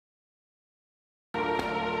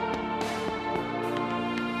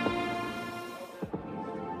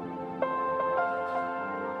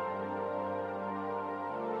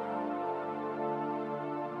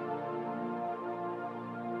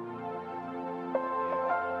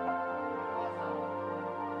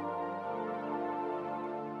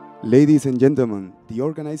Ladies and gentlemen, the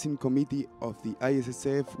organizing committee of the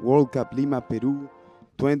ISSF World Cup Lima Peru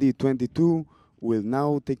 2022 will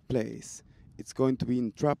now take place. It's going to be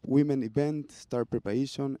in Trap Women event, start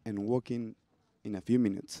preparation and walking in a few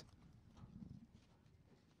minutes.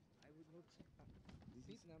 I would not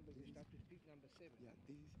speak number, you start to speak number 7. Yeah,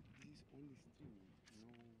 this is only streaming,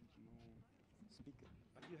 no speaker.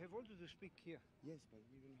 But you have also to speak here. Yes, but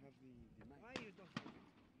we don't have the mic. Why you don't have it?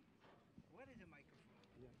 Where is the microphone?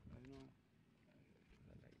 Yeah, I don't know.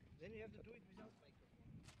 Then you have to do it without microphone.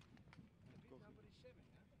 The big number is 7,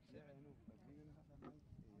 huh? Yeah, I know, but we don't have a mic.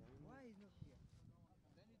 Why is not here?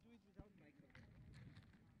 Then you do it without microphone.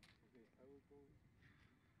 Okay, I will go.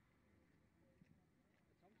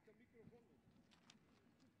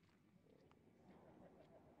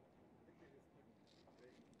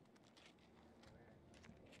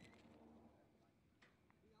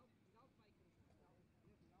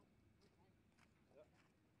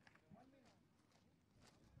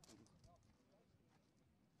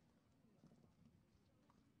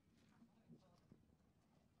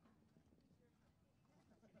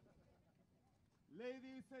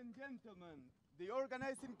 Ladies and gentlemen, the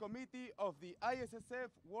organizing committee of the ISSF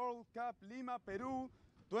World Cup Lima Peru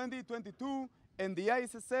 2022 and the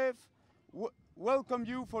ISSF welcome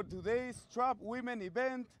you for today's Trap Women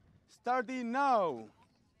event starting now.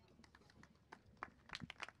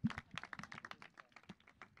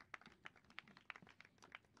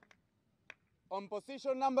 On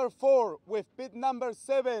position number 4 with pit number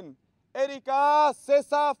 7, Erika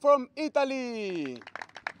Cesa from Italy.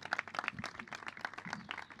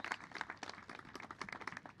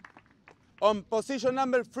 On position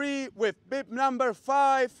number 3 with bib number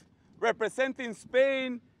 5, representing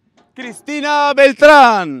Spain, Cristina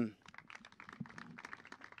Beltrán.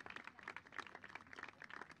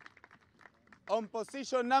 On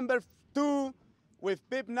position number 2 with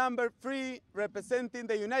bib number 3, representing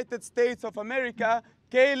the United States of America,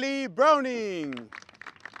 Kaylee Browning.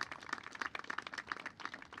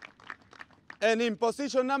 And in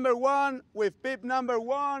position number 1 with bib number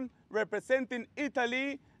 1, representing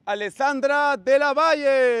Italy, Alessandra Della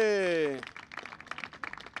Valle.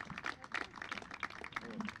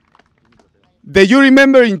 The jury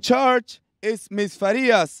member in charge is Ms.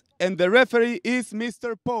 Farias and the referee is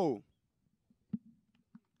Mr. Poe.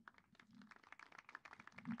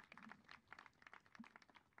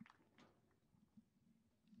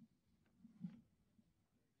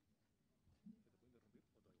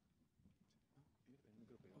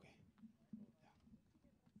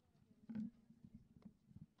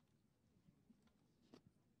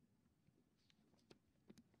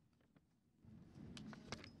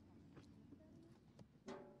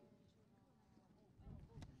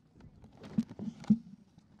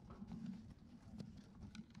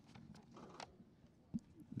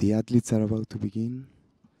 The athletes are about to begin.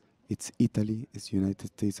 It's Italy, it's United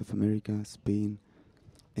States of America, Spain,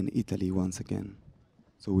 and Italy once again.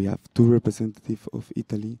 So we have 2 representatives of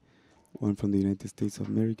Italy, one from the United States of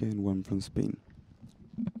America and one from Spain.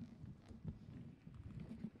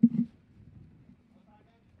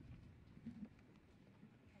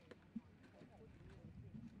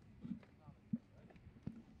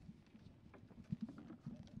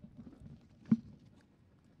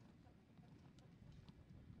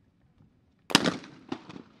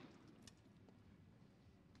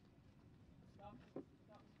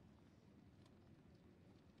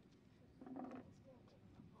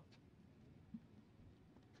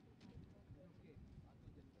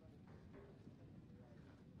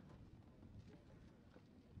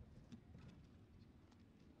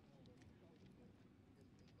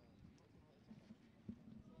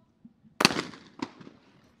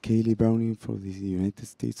 Kaylee Browning for the United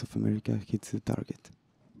States of America hits the target.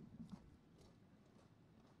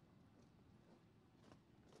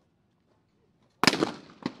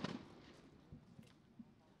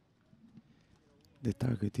 The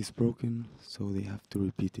target is broken, so they have to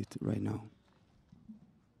repeat it right now.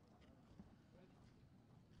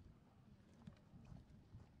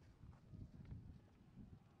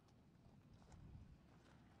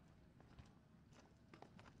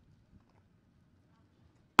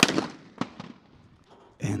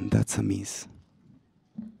 And that's a miss.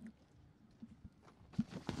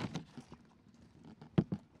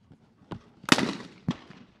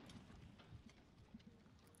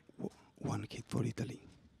 One hit for Italy.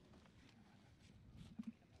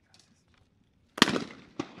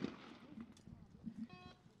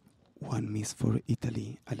 One miss for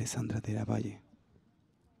Italy, Alessandra Della Valle.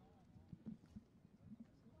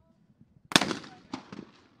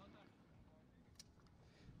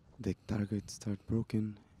 The target start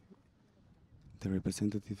broken. the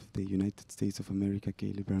representative of the United States of America,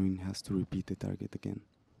 Kaylee Browning, has to repeat the target again.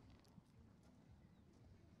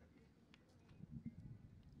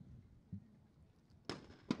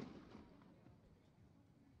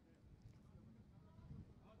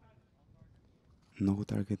 No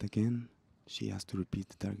target again. She has to repeat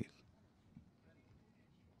the target.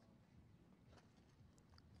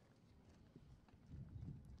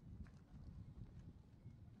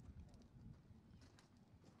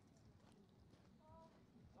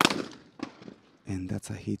 And that's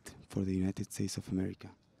a hit for the United States of America.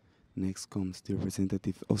 Next comes the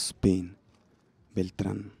representative of Spain,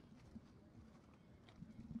 Beltran.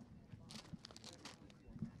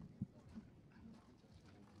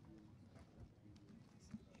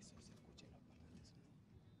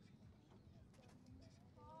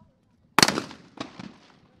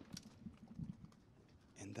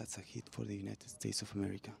 And that's a hit for the United States of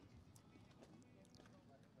America.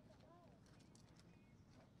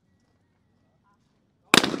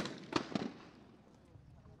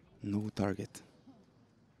 No target.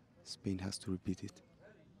 Spain has to repeat it.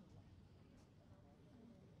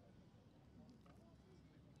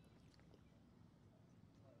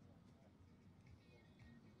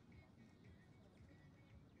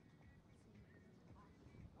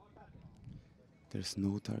 There's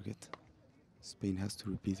no target. Spain has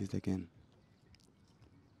to repeat it again.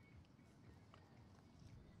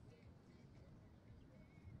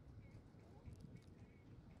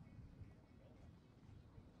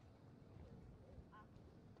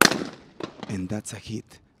 And that's a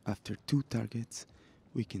hit. After 2 targets,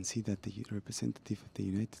 we can see that the representative of the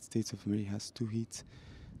United States of America has 2 hits.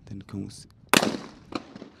 Then comes...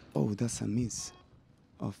 Oh, that's a miss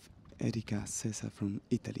of Erika Cesa from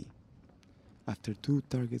Italy. After 2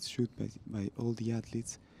 targets shot by all the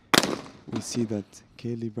athletes, we see that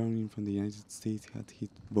Kaylee Browning from the United States had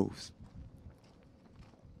hit both.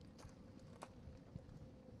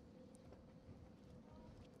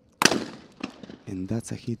 And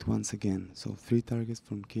that's a hit once again. So 3 targets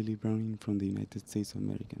from Kaylee Browning from the United States of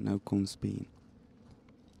America. Now comes Spain.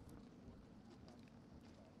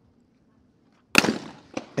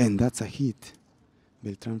 And that's a hit.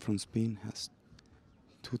 Beltran from Spain has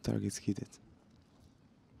 2 targets hit.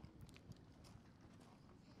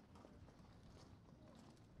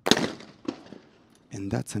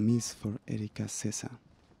 And that's a miss for Erika Cesa.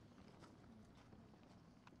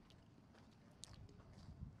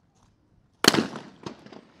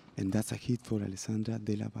 And that's a hit for Alessandra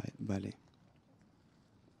Della Valle.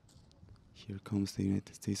 Here comes the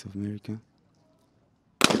United States of America.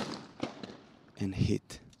 And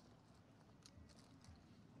hit.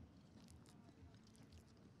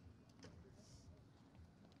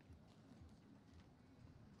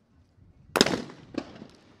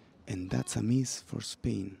 And that's a miss for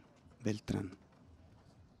Spain, Beltran.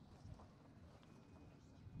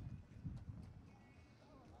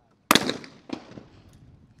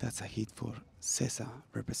 That's a hit for Cesa,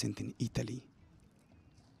 representing Italy.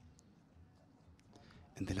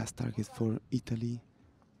 And the last target for Italy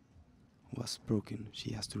was broken.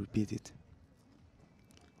 She has to repeat it.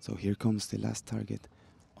 So here comes the last target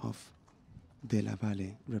of Della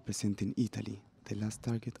Valle, representing Italy. The last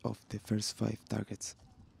target of the first 5 targets.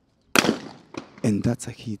 And that's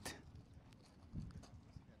a hit.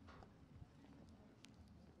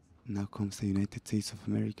 Now comes the United States of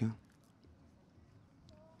America.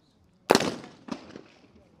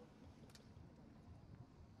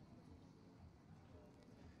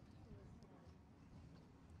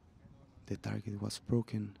 The target was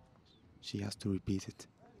broken. She has to repeat it.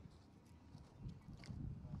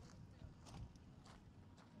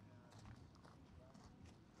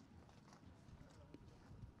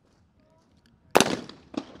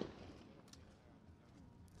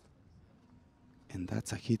 And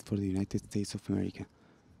that's a hit for the United States of America.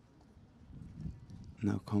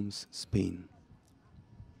 Now comes Spain.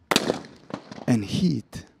 And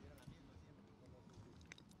hit.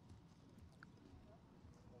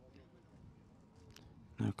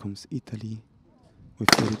 Now comes Italy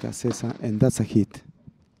with Erika Cesa, and that's a hit.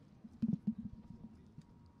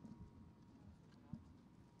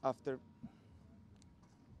 After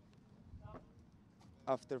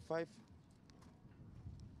 5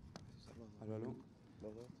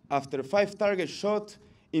 After 5 targets shot,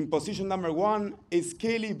 in position number 1 is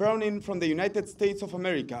Kaylee Browning from the United States of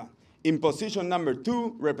America. In position number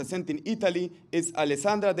 2, representing Italy, is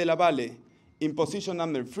Alessandra Della Valle. In position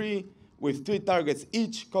number 3, with 3 targets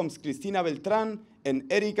each, comes Cristina Beltran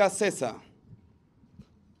and Erika Cesa.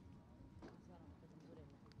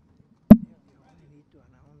 You only need to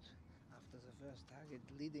announce after the first target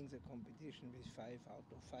leading the competition with 5 out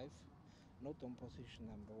of 5 not on position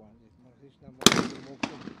number one. Position number one will walk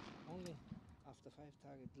in only after 5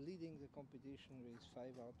 targets, leading the competition with 5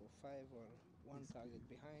 out of 5 or 1 target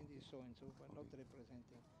behind is so and so, but not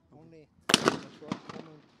representing. Only a short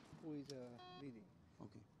comment who is leading.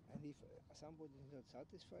 Okay. And if somebody is not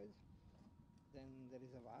satisfied, then there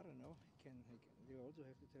is a VAR, no? You also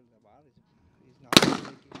have to tell the VAR is now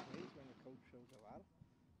taking place when the coach shows a VAR,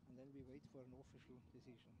 and then we wait for an official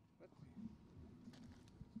decision. But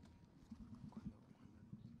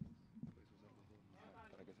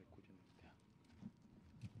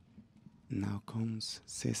Now comes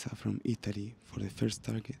Cesar from Italy for the first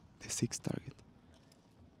target, the 6th target.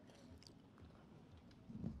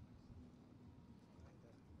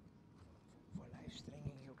 for live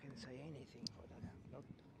streaming, you can say anything for that.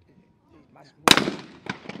 It must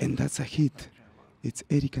move. And that's a hit. It's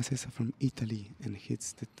Erika Cesar from Italy and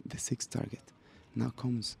hits the 6th target. Now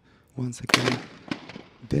comes once again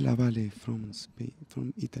Della Valle from Spain,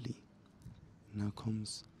 from Italy. Now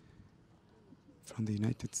comes from the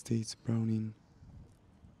United States Browning.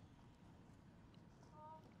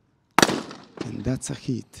 And that's a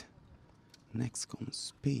hit. Next comes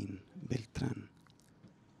Spain, Beltran.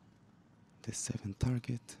 The 7th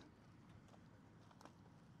target.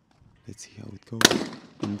 Let's see how it goes.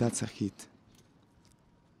 And that's a hit.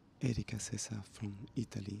 Erika Cesar from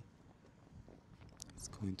Italy is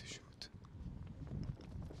going to shoot.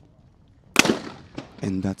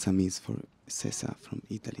 And that's a miss for Cesar from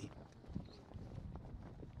Italy.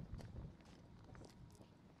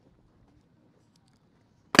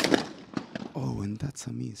 Oh, and that's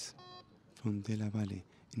a miss from Della Valle.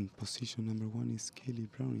 In position number 1 is Kelly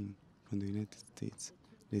Browning from the United States.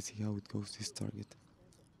 Let's see how it goes this target.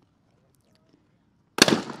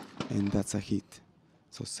 And that's a hit.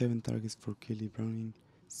 So 7 targets for Kelly Browning,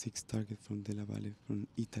 6 targets from Della Valle from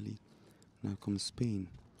Italy. Now comes Spain.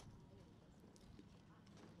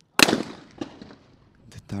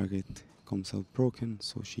 The target comes out broken,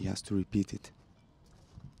 so she has to repeat it.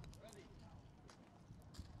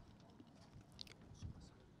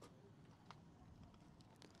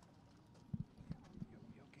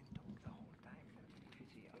 You can talk the whole time. If you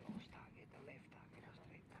see a lost target, a left target, a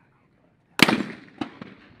straight target,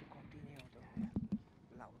 to continue to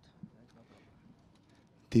loud. That's no problem.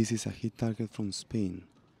 This is a hit target from Spain.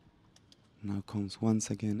 Now comes once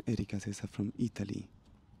again Erika Cesar from Italy.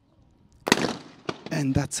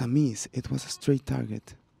 And that's a miss. It was a straight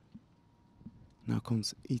target. Now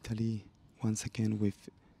comes Italy once again with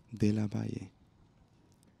Della Valle.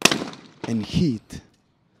 And hit.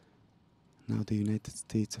 Now the United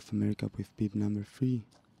States of America with bib number 3.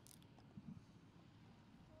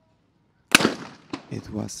 It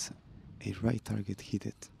was a right target, hit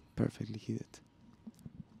it. Perfectly hit it.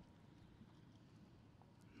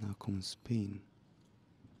 Now comes Spain.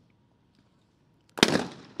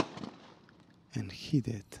 And hit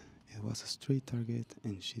it. It was a straight target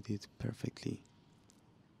and she did perfectly.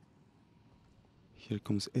 Here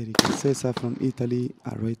comes Erika Cesar from Italy,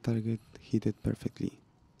 a right target, hit it perfectly.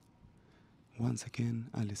 Once again,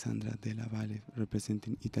 Alessandra Della Valle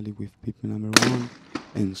representing Italy with bib number 1,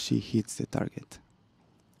 and she hits the target.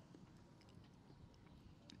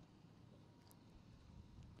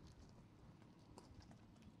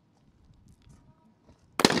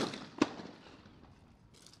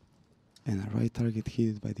 And a right target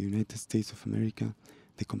hit by the United States of America.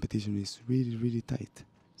 The competition is really, really tight.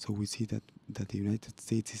 So we see that the United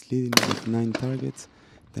States is leading with 9 targets.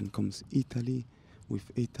 Then comes Italy with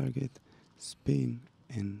 8 targets, Spain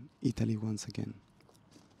and Italy once again.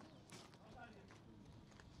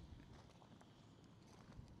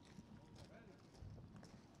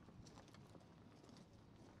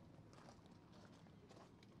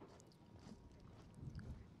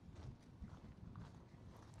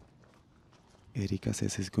 Erika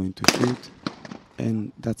says is going to shoot,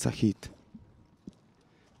 and that's a hit.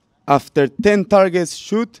 After 10 targets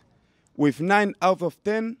shoot, with 9 out of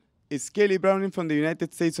 10 is Kelly Browning from the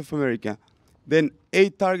United States of America. Then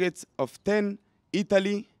 8 targets of 10,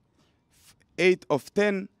 Italy, 8 of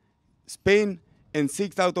 10, Spain, and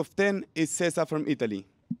 6 out of 10 is Cesar from Italy.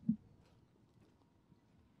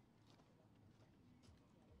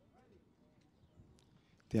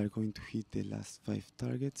 They are going to hit the last 5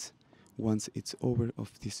 targets. Once it's over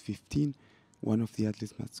of this 15, one of the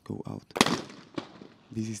athletes must go out.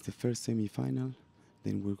 This is the first semi-final,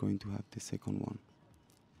 then we're going to have the second one.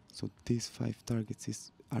 So these 5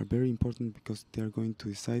 targets are very important because they are going to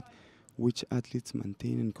decide which athletes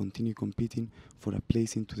maintain and continue competing for a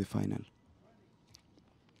place into the final.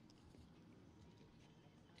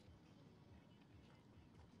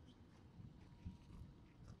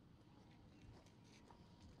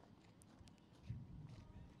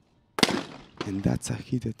 And that's a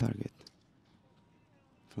hit target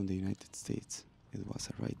from the United States. It was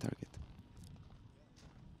a right target.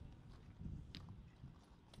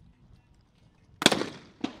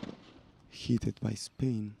 Hit by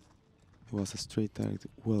Spain. It was a straight target.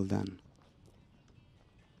 Well done.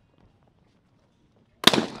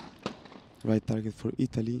 Right target for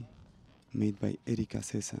Italy, made by Erika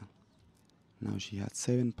Cesa. Now she had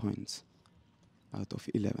 7 points out of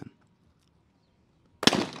 11.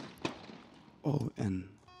 Oh, and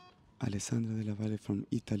Alessandra Della Valle from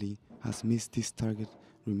Italy has missed this target,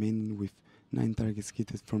 remaining with 9 targets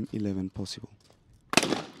hit from 11 possible.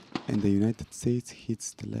 And the United States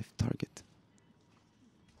hits the left target.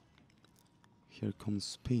 Here comes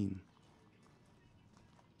Spain.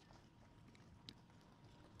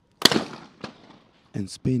 And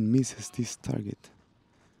Spain misses this target,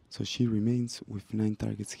 so she remains with 9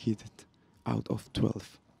 targets hit out of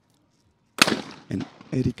 12. And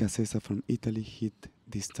Erika Cesa from Italy hit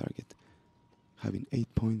this target, having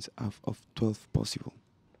 8 points out of 12 possible.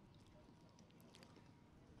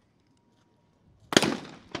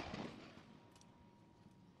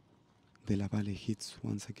 Della Valle hits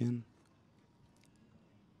once again.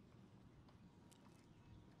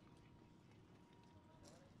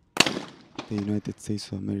 The United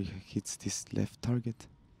States of America hits this left target,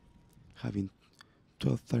 having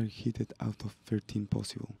 12 targets hit out of 13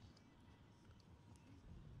 possible.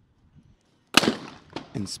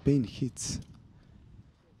 And Spain hits.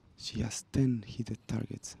 She has 10 hit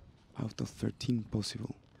targets out of 13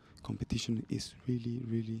 possible. Competition is really,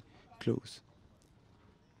 really close.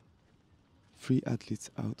 3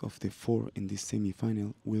 athletes out of the 4 in this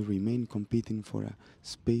semi-final will remain competing for a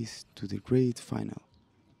space to the great final.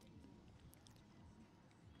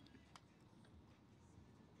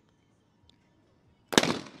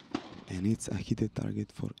 And it's a hit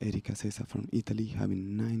target for Erika Cesa from Italy,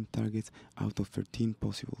 having 9 targets out of 13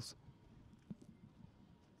 possibles.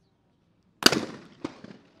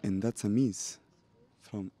 And that's a miss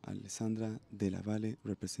from Alessandra Della Valle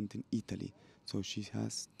representing Italy. So she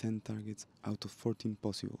has 10 targets out of 14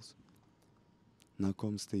 possibles. Now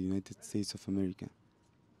comes the United States of America.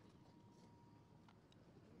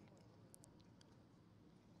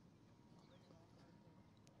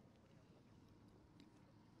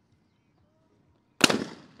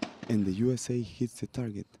 And the USA hits the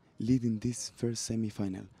target, leading this first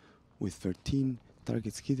semi-final with 13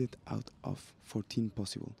 targets hit out of 14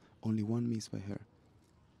 possible. Only 1 miss by her.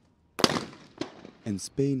 And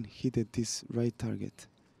Spain hit this right target,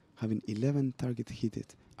 having 11 targets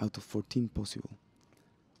hit out of 14 possible.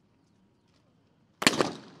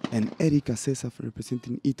 And Erika Cesa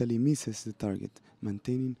representing Italy misses the target,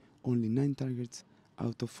 maintaining only 9 targets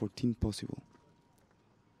out of 14 possible.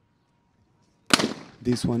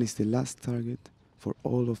 This one is the last target for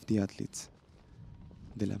all of the athletes.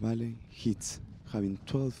 Della Valle hits, having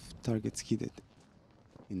 12 targets hit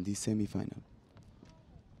in this semi-final.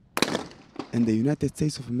 And the United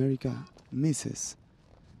States of America misses,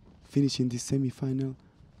 finishing this semi-final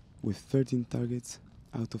with 13 targets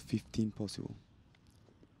out of 15 possible.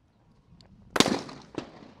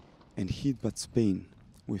 And hit by Spain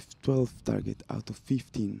with 12 targets out of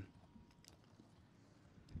 15.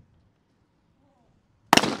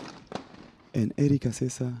 And Erika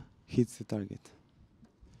Cesa hits the target.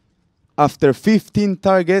 After 15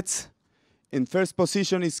 targets, in first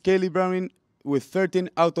position is Kaylee Browning with 13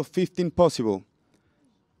 out of 15 possible.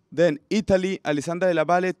 Then Italy, Alessandra Della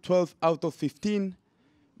Valle, 12 out of 15.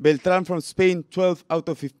 Beltran from Spain, 12 out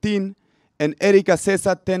of 15. And Erika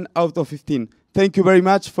Cesa, 10 out of 15. Thank you very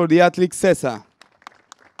much for the athlete Cesa.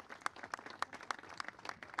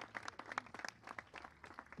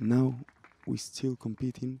 Now we're still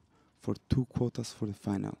competing for 2 quotas for the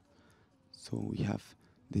final. So we have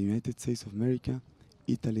the United States of America,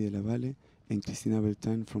 Italy Della Valle, and Cristina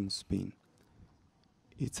Beltran from Spain.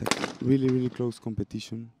 It's a really, really close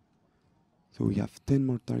competition. So we have 10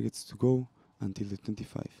 more targets to go until the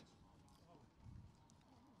 25.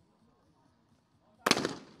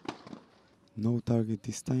 No target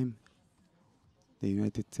this time. The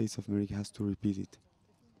United States of America has to repeat it.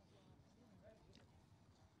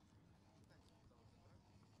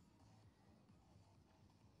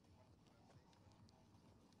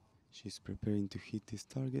 She's preparing to hit this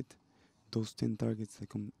target. Those 10 targets,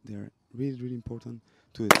 they are really, really important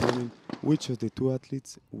to determine which of the 2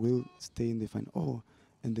 athletes will stay in the final. Oh,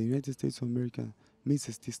 and the United States of America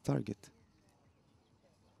misses this target.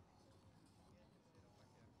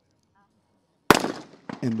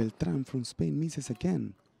 And Beltran from Spain misses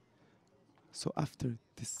again. So after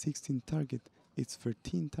the 16 target, it's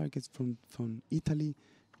 13 targets from Italy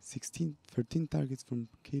 13 targets from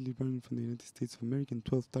Kaylee Brown from the United States of America and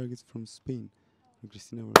 12 targets from Spain, from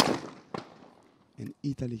Cristina Barroso. And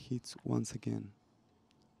Italy hits once again.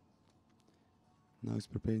 Now it's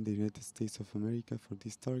preparing the United States of America for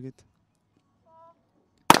this target.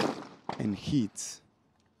 And hits.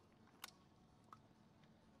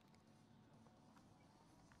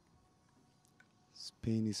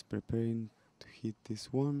 Spain is preparing to hit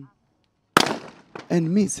this one.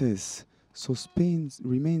 And misses. So Spain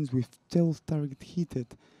remains with 12 targets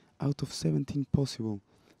hit out of 17 possible.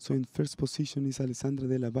 So in first position is Alessandra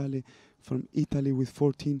Della Valle from Italy with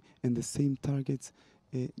 14 and the same targets,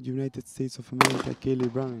 United States of America,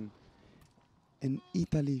 Kaylee Browning. And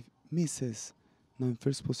Italy misses. Now in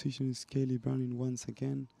first position is Kaylee Browning once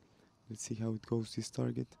again. Let's see how it goes, this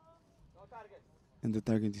target. And the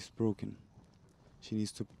target is broken. She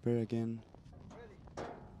needs to prepare again.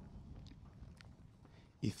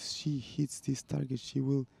 If she hits this target, she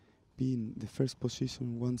will be in the first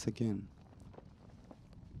position once again.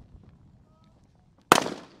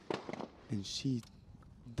 And she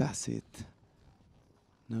does it.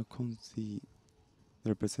 Now comes the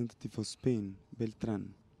representative of Spain,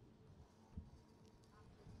 Beltran.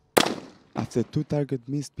 After 2 targets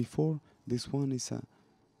missed before, this one is a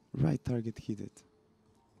right target hit.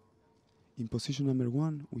 In position number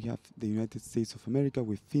 1, we have the United States of America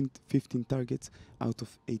with 15 targets out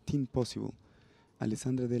of 18 possible.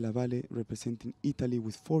 Alessandra Della Valle representing Italy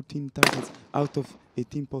with 14 targets out of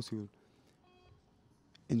 18 possible.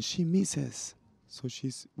 And she misses, so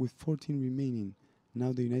she's with 14 remaining.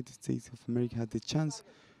 Now the United States of America had the chance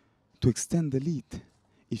to extend the lead.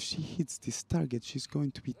 If she hits this target, she's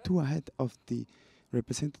going to be 2 ahead of the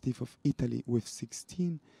representative of Italy with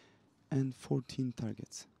 16 and 14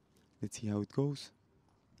 targets. Let's see how it goes.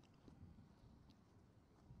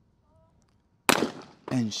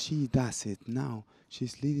 And she does it. Now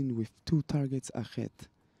she's leading with 2 targets ahead.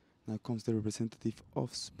 Now comes the representative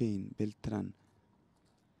of Spain, Beltran.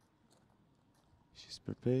 She's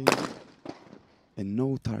preparing. And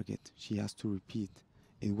no target. She has to repeat.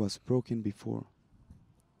 It was broken before.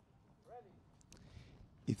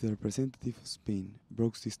 If the representative of Spain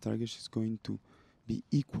breaks this target, she's going to be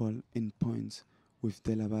equal in points with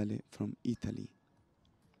Della Valle from Italy.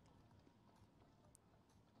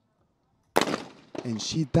 And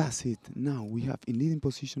she does it. Now we have in leading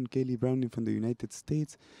position Kaylee Browning from the United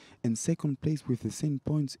States, and second place with the same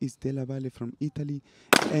points is Della Valle from Italy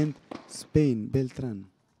and Spain, Beltran.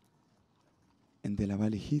 And Della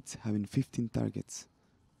Valle hits, having 15 targets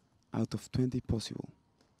out of 20 possible.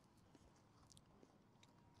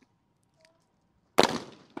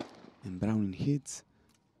 And Browning hits.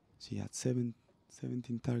 She had 17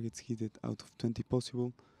 targets hit out of 20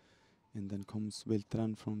 possible. And then comes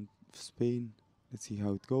Beltran from Spain. Let's see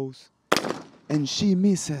how it goes. And she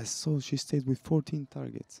misses, so she stayed with 14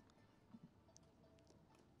 targets.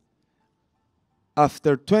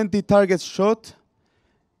 After 20 targets shot,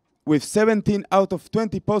 with 17 out of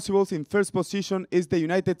 20 possibles, in first position is the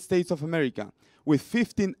United States of America. With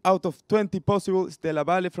 15 out of 20 possibles, Della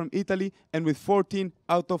Valle from Italy, and with 14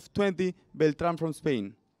 out of 20, Beltran from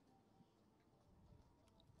Spain.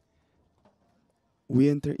 We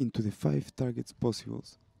enter into the 5 targets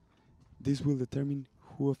possibles. This will determine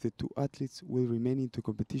who of the 2 athletes will remain into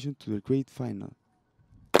competition to the great final.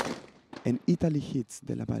 And Italy hits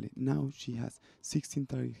Della Valle. Now she has 16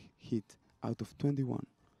 targets hit out of 21.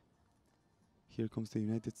 Here comes the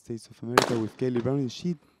United States of America with Kaylee Brown, and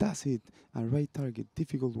she does it. A right target,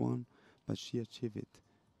 difficult one, but she achieved it.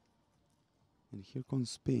 And here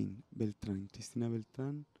comes Spain, Beltran, Cristina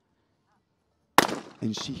Beltran.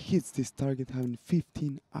 And she hits this target, having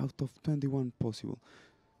 15 out of 21 possible.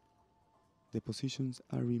 The positions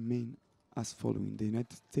are remain as following: the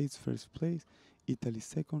United States first place, Italy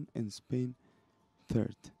second, and Spain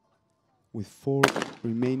third, with 4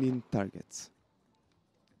 remaining targets.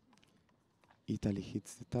 Italy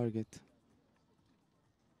hits the target.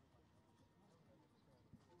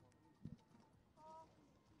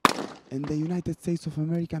 And the United States of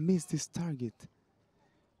America missed this target,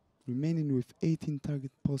 remaining with 18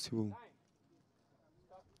 targets possible.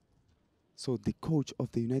 So the coach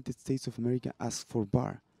of the United States of America asked for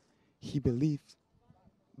VAR. He believes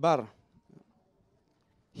that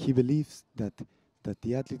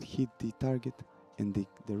the athlete hit the target, and the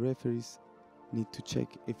referees need to check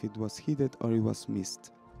if it was hit or it was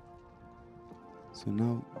missed. So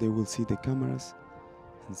now they will see the cameras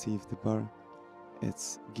and see if the VAR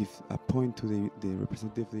gives a point to the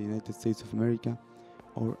representative of the United States of America,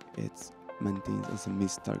 or it's maintained as a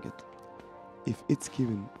missed target. If it's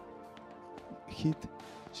given hit,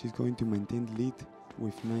 she's going to maintain the lead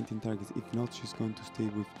with 19 targets. If not, she's going to stay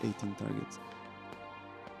with 18 targets.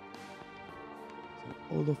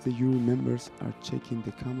 So all of the jury members are checking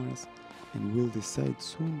the cameras and will decide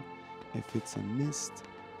soon if it's a missed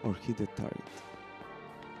or hit the target.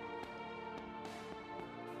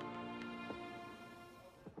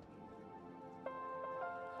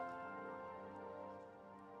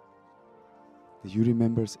 The jury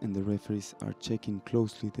members and the referees are checking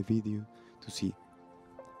closely the video to see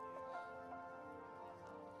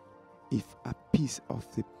if a piece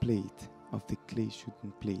of the plate, of the clay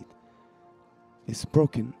shooting plate, is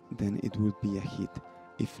broken, then it will be a hit.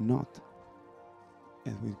 If not,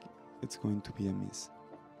 it's going to be a miss.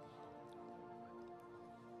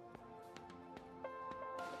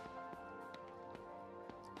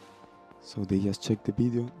 So they just check the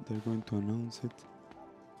video, they're going to announce it.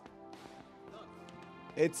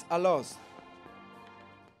 It's a loss.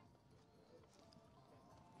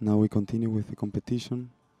 Now we continue with the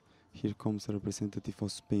competition. Here comes the representative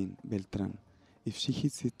of Spain, Beltrán. If she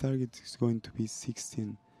hits the target, it's going to be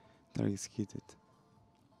 16 targets hit.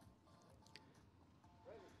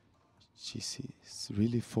 She's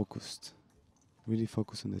really focused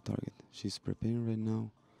on the target. She's preparing right now.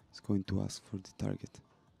 It's going to ask for the target.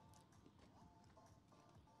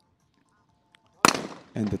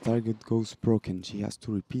 And the target goes broken. She has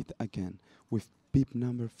to repeat again. With pip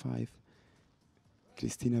number 5,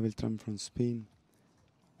 Cristina Beltrán from Spain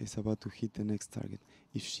is about to hit the next target.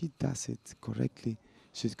 If she does it correctly,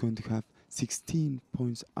 she's going to have 16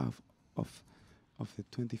 points of the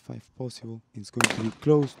 25 possible. It's going to be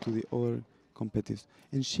close to the other competitors.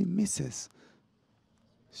 And she misses.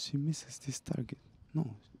 She misses this target.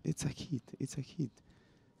 No, it's a hit. It's a hit.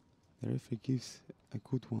 The referee gives a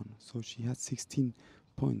good one. So she has 16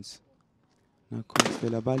 points. Now comes De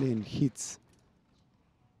La Valle and hits.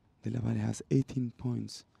 De La Valle has 18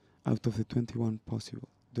 points out of the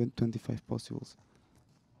 25 possibles.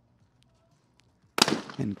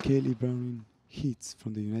 And Kelly Browning hits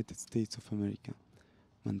from the United States of America,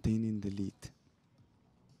 maintaining the lead.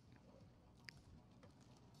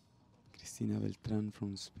 Cristina Beltrán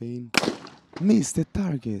from Spain missed the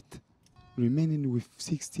target, remaining with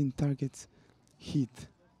 16 targets hit.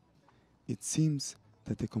 It seems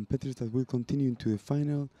that the competitors that will continue into the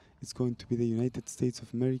final is going to be the United States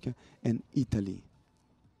of America and Italy.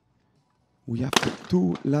 We have the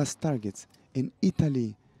 2 last targets, and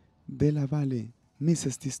Italy, De La Valle,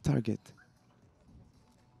 misses this target.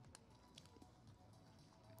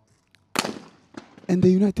 And the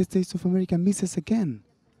United States of America misses again.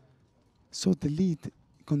 So the lead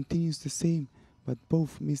continues the same, but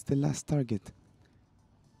both miss the last target.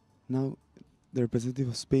 Now the representative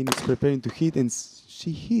of Spain is preparing to hit, and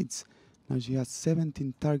she hits. Now she has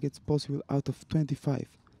 17 targets possible out of 25.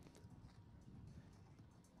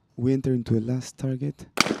 We enter into the last target,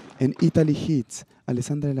 and Italy hits.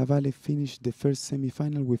 Alessandra De La Valle finished the first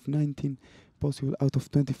semi-final with 19 possible out of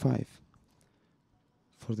 25.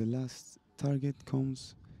 For the last target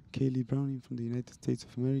comes Kaylee Browning from the United States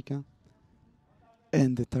of America,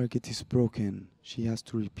 and the target is broken. She has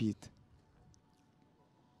to repeat.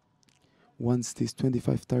 Once these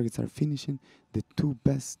 25 targets are finishing, the 2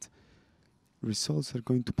 best results are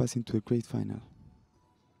going to pass into the great final.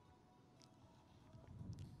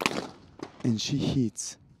 And she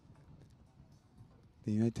hits.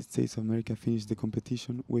 The United States of America finished the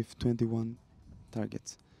competition with 21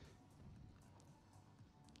 targets.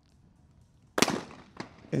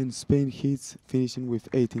 And Spain hits, finishing with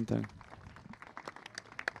 18 targets.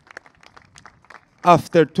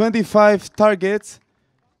 After 25 targets,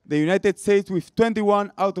 the United States with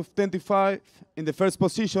 21 out of 25 in the first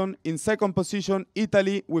position. In second position,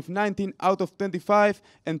 Italy with 19 out of 25.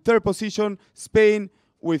 And third position, Spain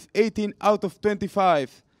with 18 out of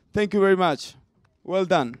 25. Thank you very much. Well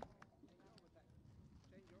done.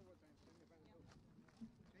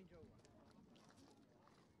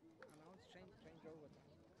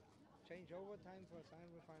 Change overtime for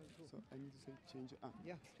semi-final 2. So I need to say change.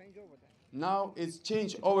 Yeah, change overtime. Now it's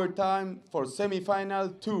change overtime for semi-final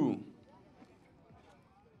 2.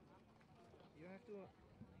 You have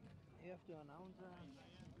to announce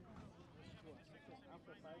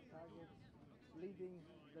after 5 targets, leading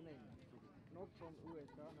the name, not from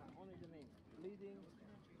USA, only the name, leading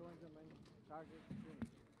tournament target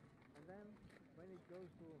finish. And then when it goes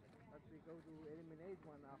to, that we go to eliminate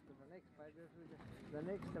one after the next 5 years, the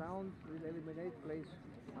next round will eliminate place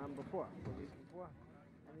number 4, position 4.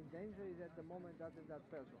 And in danger is at the moment that is that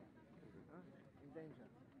person. In danger.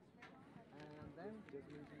 And then just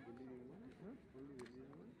mention the leading one. Only the leading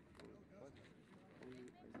one. What? Only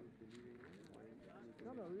the leading one.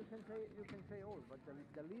 No, you can say all, but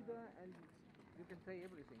the leader and you can say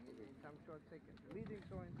everything in some short seconds. Leading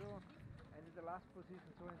so and so, and in the last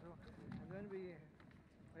position so and so. And when we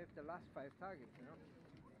have the last 5 targets, you know,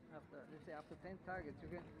 after let's say after 10 targets, you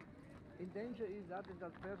can. In danger is that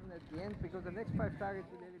person at the end because the next 5 targets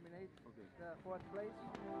will eliminate the 4th place.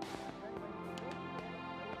 And then when you go to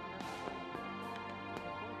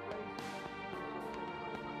the 4th place,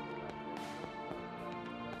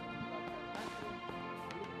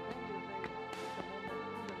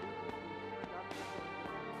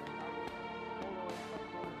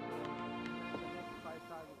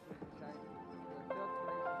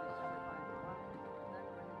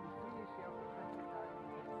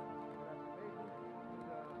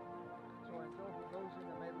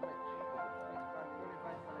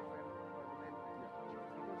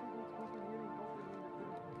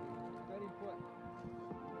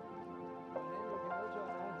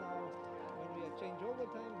 change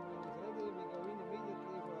overtime. When it's ready, we go in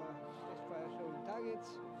immediately for test fire showing targets,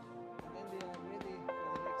 and then they are ready for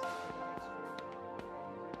the next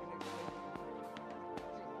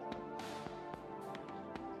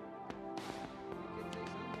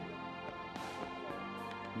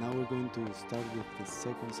Now we're going to start with the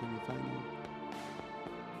second semi-final.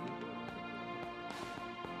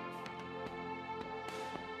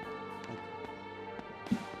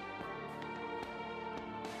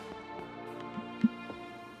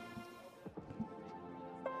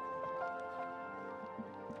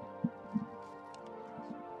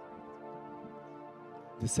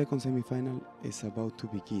 The second semi-final is about to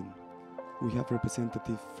begin. We have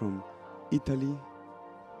representatives from Italy,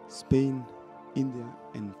 Spain, India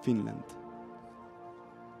and Finland.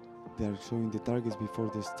 They are showing the targets before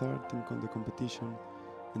the starting the competition,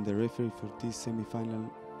 and the referee for this semi-final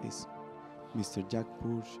is Mr. Jack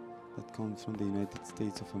Purge, that comes from the United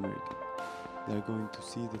States of America. They are going to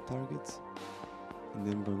see the targets, and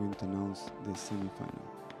then we're going to announce the semi-final.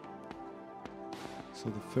 So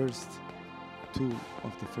the first 2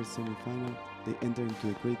 of the first semi-final, they enter into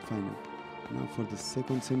a great final. Now for the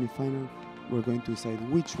second semi-final, we're going to decide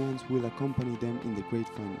which ones will accompany them in the great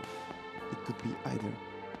final. It could be either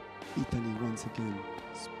Italy once again,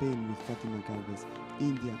 Spain with Fatima Galvez,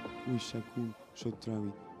 India with Shakul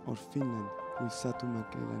Shotrawi, or Finland with Satu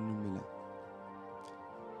Makela Numela.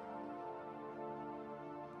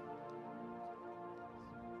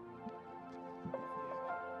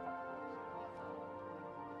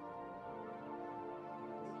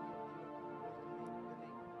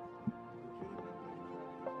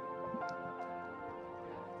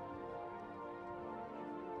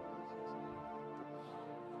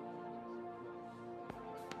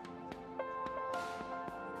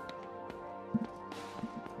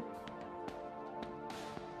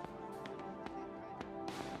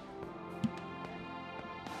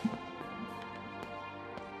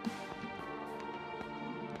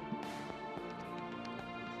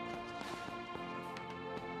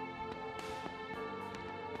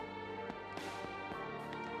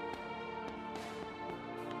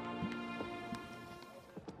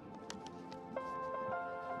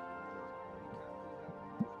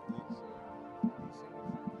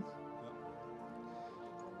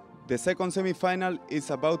 The second semi-final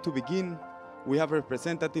is about to begin. We have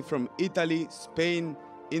representatives from Italy, Spain,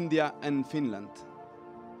 India and Finland.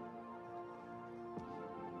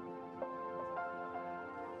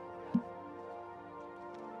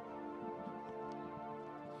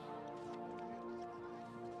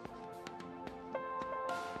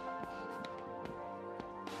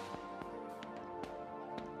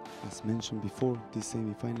 As mentioned before, this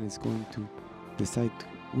semi-final is going to decide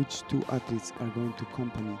which 2 athletes are going to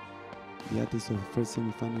accompany the athletes of the first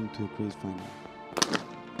semi-final to the great final.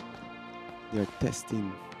 They are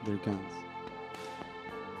testing their guns.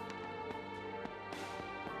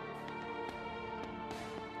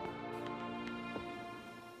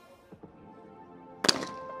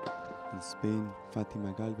 In Spain,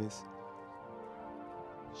 Fatima Galvez,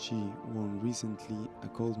 she won recently a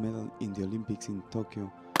gold medal in the Olympics in Tokyo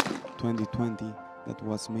 2020 that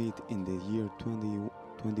was made in the year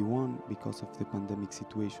 2021 because of the pandemic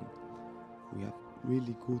situation. We have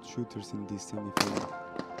really good shooters in this semi-final.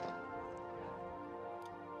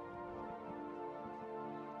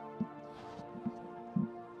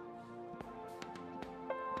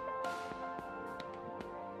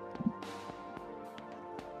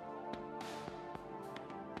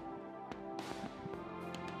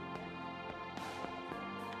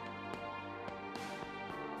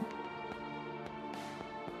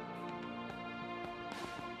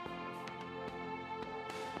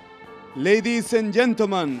 Ladies and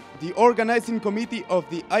gentlemen, the organizing committee of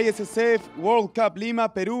the ISSF World Cup Lima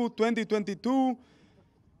Peru 2022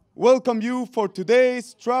 welcome you for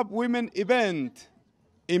today's Trap Women event.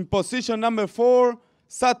 In position number 4,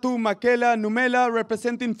 Satu Makela Numela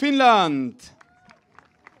representing Finland.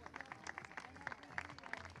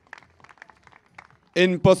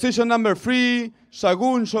 In position number 3,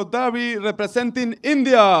 Shagun Shodari representing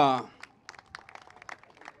India.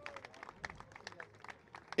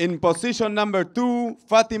 In position number 2,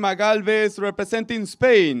 Fatima Galvez representing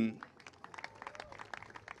Spain.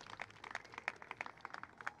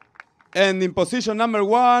 And in position number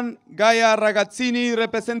 1, Gaia Ragazzini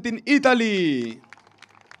representing Italy.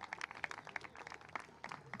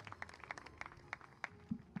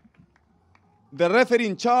 The referee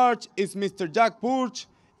in charge is Mr. Jack Purch,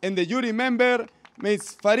 and the jury member,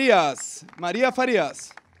 Ms. Farias, Maria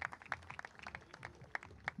Farias.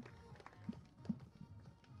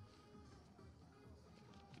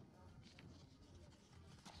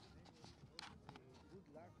 Good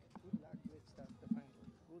luck, let's start the final.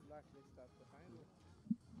 Good luck, let's start the final.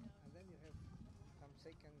 And then you have some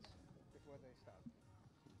seconds before they start.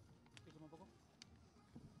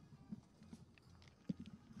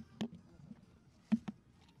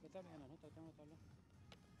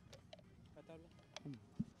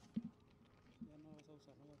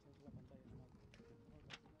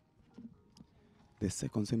 The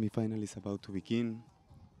second semifinal is about to begin,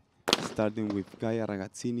 starting with Gaia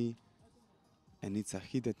Ragazzini, and it's a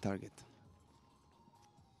heated target.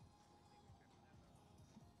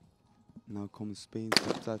 Now comes Spain's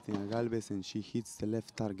Fatima Galvez, and she hits the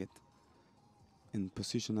left target. In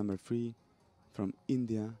position number 3, from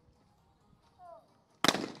India,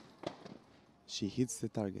 she hits the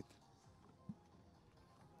target.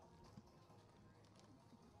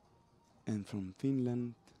 And from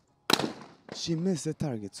Finland, she missed the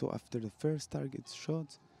target. So after the first target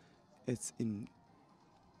shot,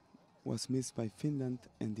 was missed by Finland,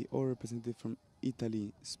 and the all representative from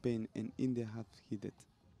Italy, Spain, and India have hit it.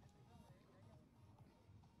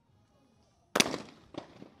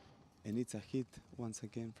 And it's a hit once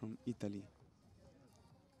again from Italy.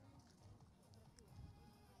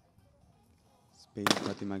 Spain,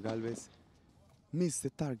 Fatima Galvez missed the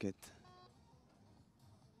target.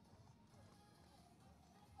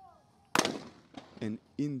 And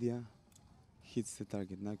India hits the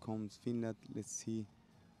target. Now comes Finland. Let's see.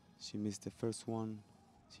 She missed the first one.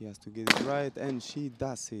 She has to get it right, and she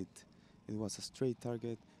does it. It was a straight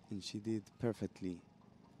target, and she did perfectly.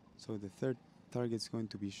 So the third target is going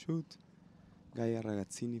to be shoot. Gaia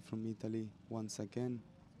Ragazzini from Italy once again.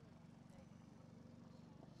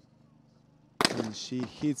 And she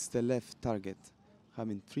hits the left target,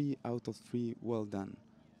 having 3 out of 3. Well done.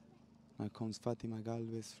 Now comes Fatima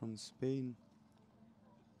Galvez from Spain,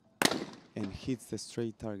 and hits the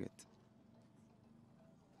straight target.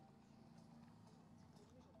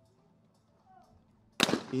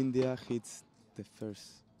 India hits the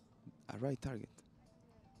first, a right target.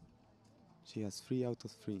 She has 3 out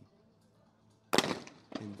of 3.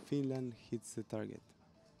 And Finland hits the target.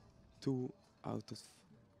 2 out of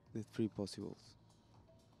the 3 possibles.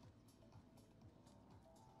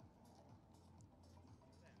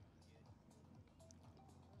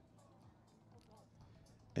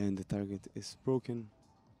 And the target is broken.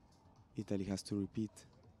 Italy has to repeat.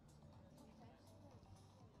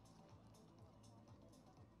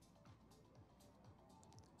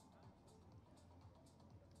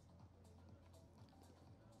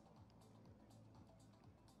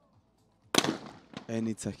 And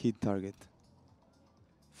it's a hit target.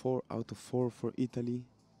 4 out of 4 for Italy.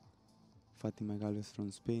 Fatima Galvez from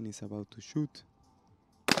Spain is about to shoot.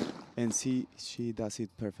 And she does it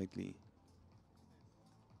perfectly.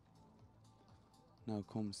 Now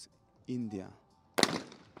comes India.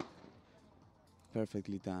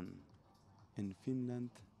 Perfectly done. And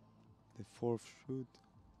Finland, the 4th shoot.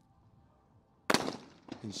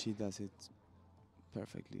 And she does it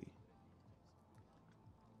perfectly.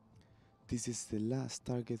 This is the last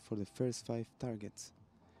target for the first 5 targets.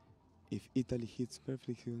 If Italy hits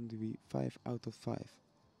perfectly, it's going to be 5 out of 5.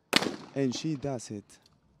 And she does it.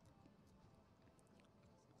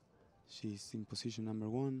 She's in position number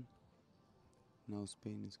 1. Now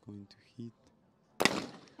Spain is going to hit.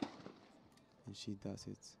 And she does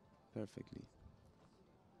it perfectly.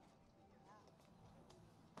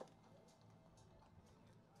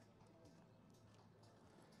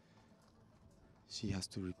 She has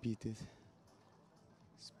to repeat it.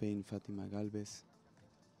 Spain, Fatima Galvez,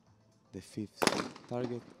 the 5th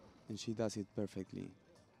target, and she does it perfectly.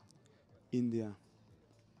 India,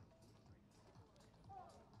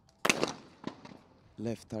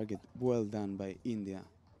 left target, well done by India.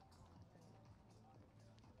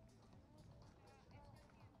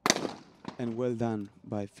 And well done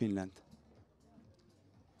by Finland.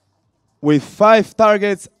 With 5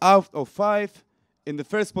 targets out of 5, in the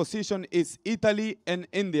first position is Italy and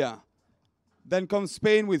India. Then comes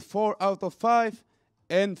Spain with 4 out of 5,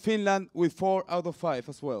 and Finland with 4 out of 5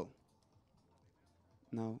 as well.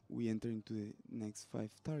 Now we enter into the next 5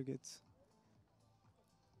 targets.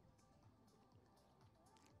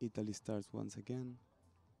 Italy starts once again.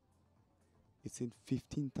 It's in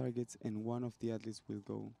 15 targets, and one of the athletes will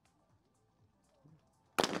go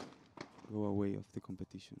away of the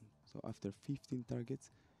competition. So after 15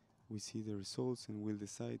 targets, we see the results and we'll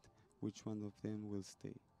decide which one of them will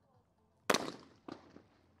stay.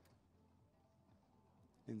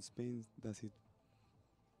 And Spain does it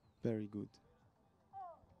very good.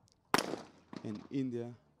 And India,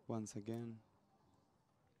 once again.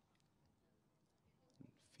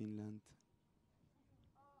 Finland.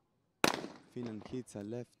 Finland hits a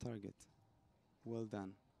left target. Well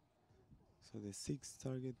done. So the 6th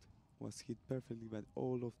target was hit perfectly by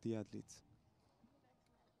all of the athletes.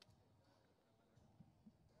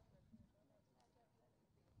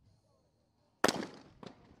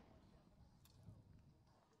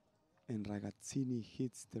 And Ragazzini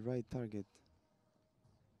hits the right target.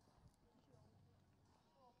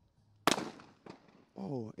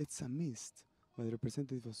 Oh, it's a miss by the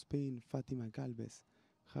representative of Spain, Fatima Galvez,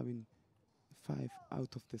 having 5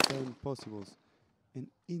 out of the 7 possibles. And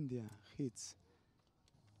India hits.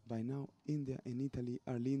 By now, India and Italy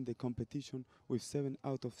are leading the competition with 7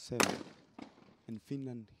 out of 7. And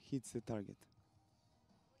Finland hits the target.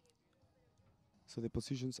 So the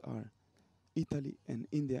positions are Italy and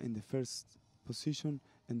India in the first position,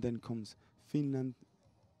 and then comes Finland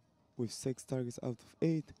with 6 targets out of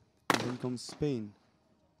 8, and then comes Spain.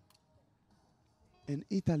 And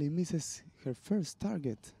Italy misses her first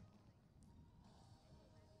target.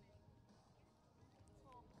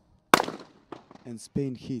 And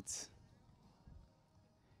Spain hits.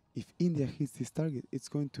 If India hits this target, it's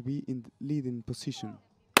going to be in the leading position.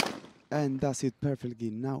 And does it perfectly.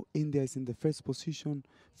 Now India is in the first position,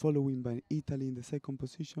 following by Italy in the second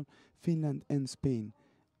position, Finland and Spain.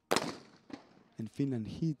 And Finland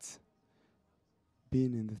hits,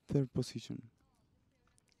 being in the third position.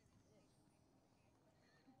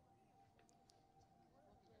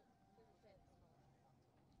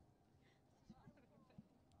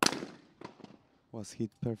 Was hit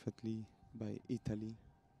perfectly by Italy.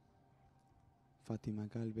 Fatima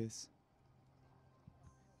Galvez.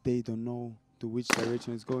 They don't know to which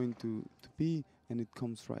direction it's going to be, and it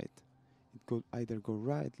comes right. It could either go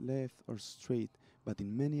right, left, or straight, but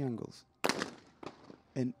in many angles.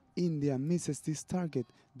 And India misses this target,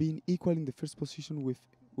 being equal in the first position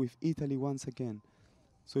with Italy once again.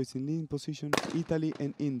 So it's in leading position, Italy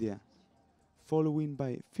and India, following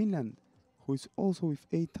by Finland, who is also with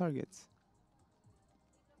 8 targets.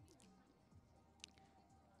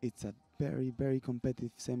 It's a very, very competitive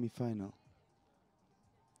semi-final.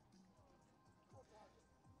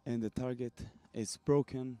 And the target is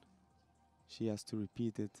broken. She has to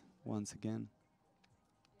repeat it once again.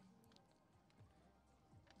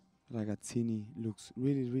 Ragazzini looks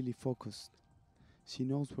really, really focused. She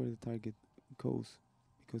knows where the target goes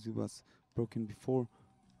because it was broken before.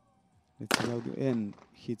 Let's see how the end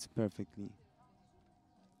hits perfectly.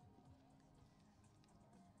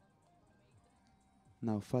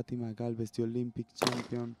 Now Fatima Galvez, the Olympic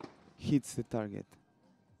champion, hits the target.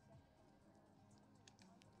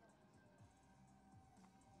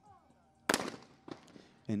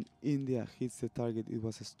 And India hits the target. It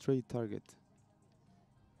was a straight target.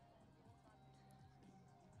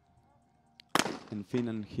 And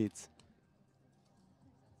Finland hits.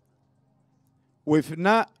 With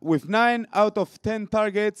 9 out of 10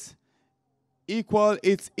 targets equal,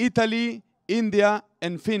 it's Italy, India,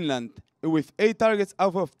 and Finland. With 8 targets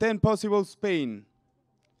out of 10 possible, Spain.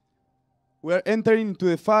 We're entering into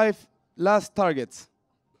the 5 last targets.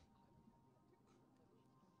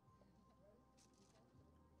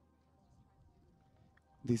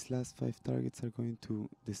 These last 5 targets are going to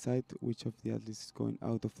decide which of the athletes is going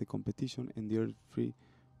out of the competition, and the other 3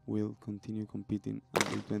 will continue competing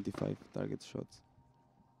until 25 target shots.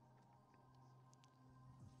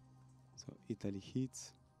 So Italy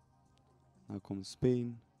hits. Now comes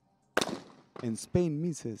Spain. And Spain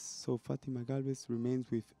misses, so Fatima Galvez remains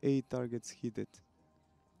with 8 targets hit.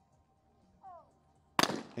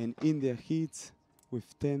 And India hits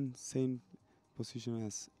with 10, same position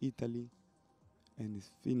as Italy. And if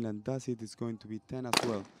Finland does it, it's going to be 10 as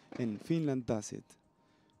well. And Finland does it.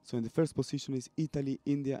 So in the first position is Italy,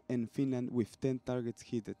 India, and Finland with 10 targets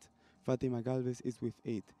hit. Fatima Galvez is with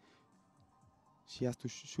 8. She has to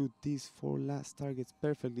shoot these 4 last targets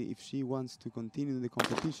perfectly if she wants to continue the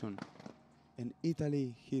competition. And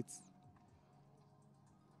Italy hits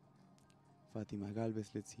Fatima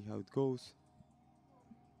Galvez. Let's see how it goes.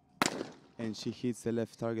 And she hits the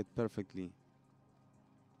left target perfectly.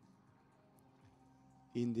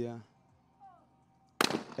 India.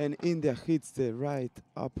 And India hits the right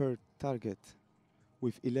upper target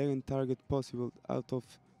with 11 targets possible out of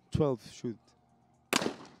 12 shoot.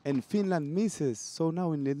 And Finland misses. So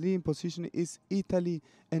now in the leading position is Italy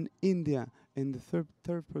and India. And the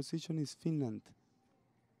third position is Finland.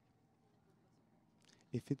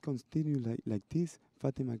 If it continues like this,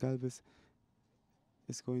 Fatima Galvez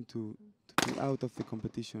is going to be out of the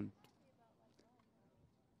competition.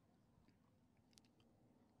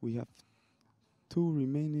 We have three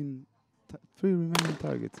remaining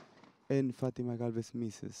targets, and Fatima Galvez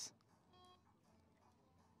misses.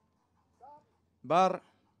 Bar.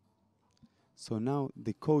 So now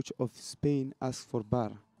the coach of Spain asks for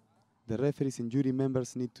bar. The referees and jury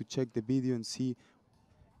members need to check the video and see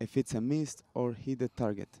if it's a missed or hit the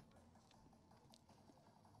target.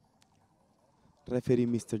 Referee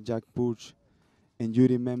Mr. Jack Burch and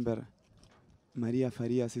jury member Maria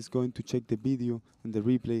Farias is going to check the video and the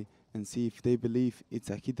replay and see if they believe it's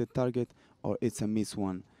a hit the target or it's a missed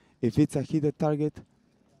one. If it's a hit the target,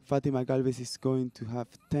 Fatima Galvez is going to have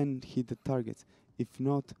 10 hit the targets. If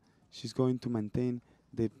not, she's going to maintain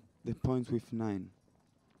the points with 9.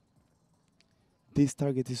 This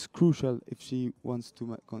target is crucial if she wants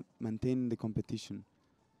to maintain the competition.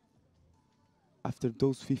 After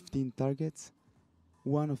those 15 targets,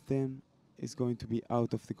 one of them is going to be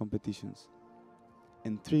out of the competitions.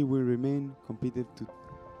 And 3 will remain competed to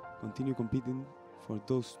continue competing for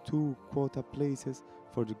those 2 quota places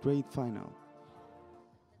for the great final.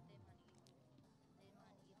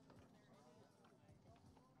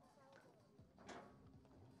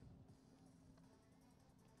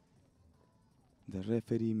 The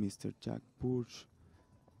referee, Mr. Jack Burch,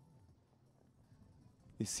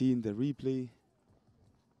 is seeing the replay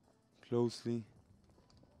closely.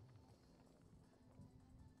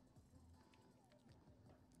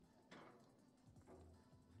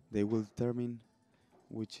 They will determine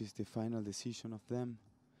which is the final decision of them.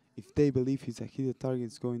 If they believe it's a hit target,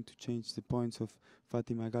 it's going to change the points of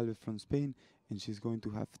Fatima Galvez from Spain, and she's going to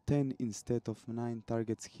have 10 instead of 9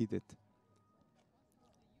 targets hit.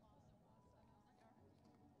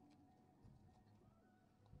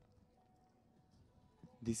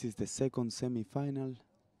 This is the second semi-final,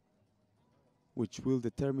 which will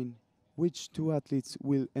determine which 2 athletes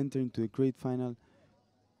will enter into the great final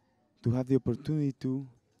to have the opportunity to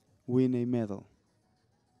win a medal.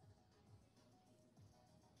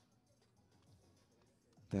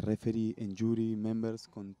 The referee and jury members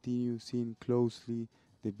continue seeing closely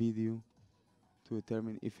the video to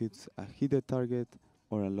determine if it's a hit target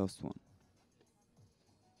or a lost one.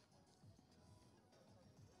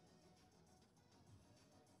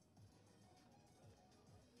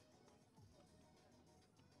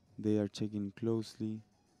 They are checking closely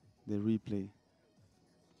the replay.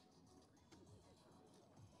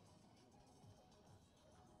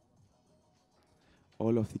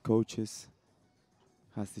 All of the coaches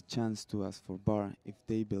has the chance to ask for bar if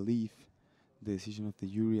they believe the decision of the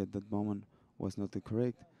jury at that moment was not the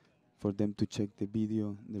correct, for them to check the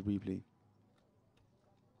video, the replay.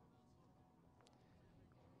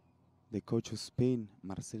 The coach of Spain,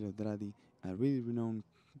 Marcelo Dradi, a really renowned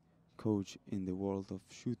coach in the world of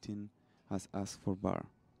shooting, has asked for bar.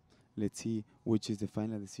 Let's see which is the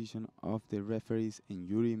final decision of the referees and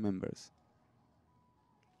jury members.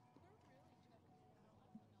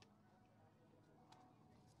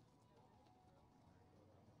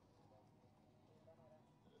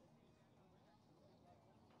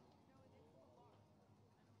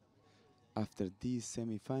 After this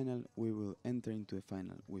semi-final, we will enter into a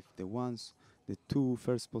final with the 2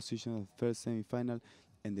 first positions of the first semi-final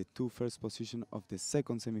and the 2 first positions of the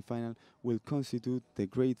second semi-final will constitute the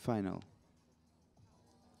great final.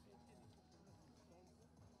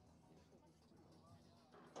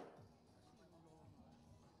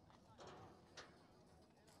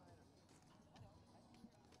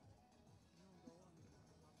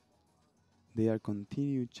 They are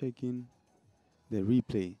continue checking the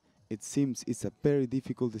replay. It seems it's a very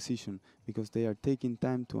difficult decision because they are taking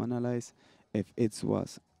time to analyze if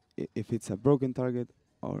it's a broken target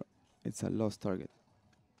or it's a lost target.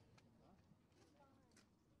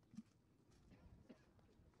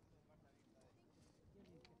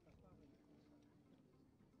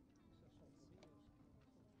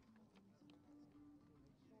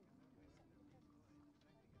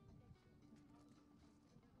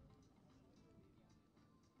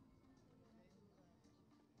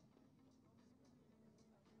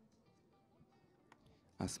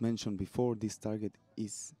 As mentioned before, this target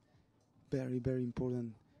is very, very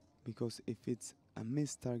important, because if it's a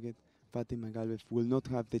missed target, Fatima Galvez will not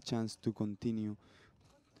have the chance to continue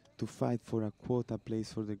to fight for a quota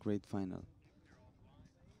place for the great final.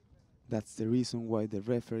 That's the reason why the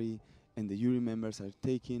referee and the jury members are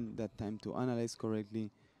taking that time to analyze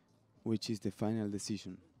correctly which is the final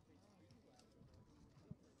decision.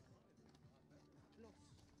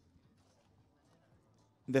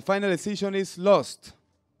 The final decision is lost.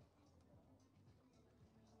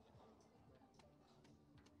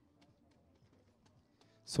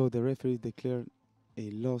 So the referee declared a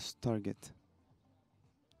lost target.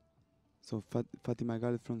 So Fatima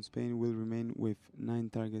Gal from Spain will remain with 9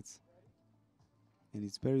 targets. And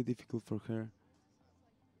it's very difficult for her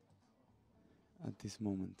at this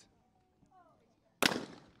moment.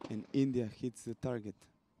 And India hits the target,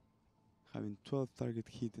 having 12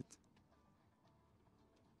 targets hit.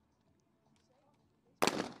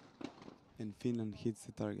 And Finland hits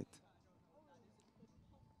the target.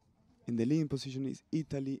 In the leading position is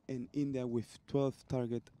Italy and India with 12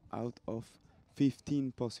 targets out of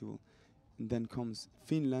 15 possible. And then comes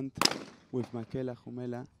Finland with Michaela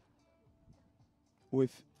Humela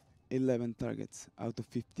with 11 targets out of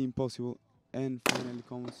 15 possible. And finally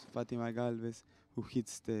comes Fatima Galvez, who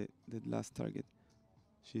hits the last target.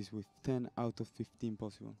 She's with 10 out of 15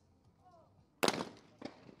 possible.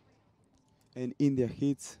 And India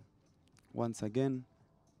hits once again.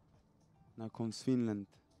 Now comes Finland.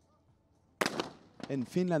 And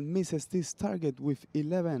Finland misses this target with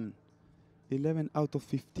 11 out of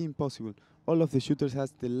 15 possible. All of the shooters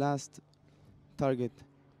has the last target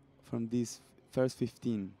from these first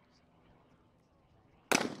 15.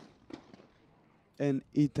 And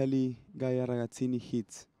Italy, Gaia Ragazzini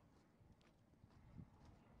hits.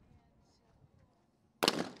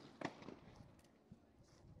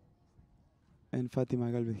 And Fatima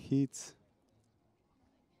Galvez hits.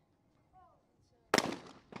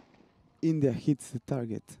 India hits the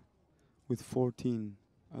target with 14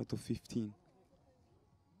 out of 15.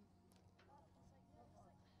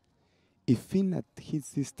 If Finland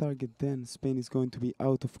hits this target, then Spain is going to be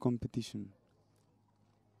out of competition.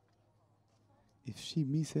 If she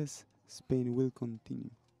misses, Spain will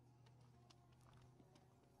continue.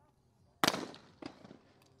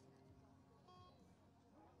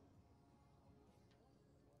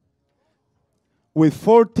 With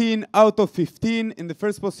 14 out of 15, in the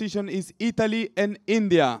first position is Italy and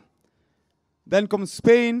India. Then comes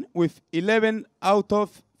Spain with 11 out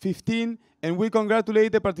of 15, and we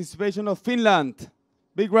congratulate the participation of Finland.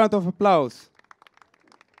 Big round of applause.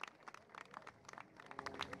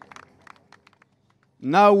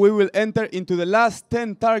 Now we will enter into the last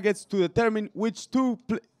 10 targets to determine which 2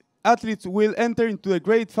 athletes will enter into the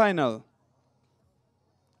great final.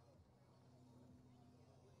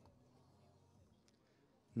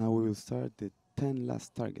 Now we will start the 10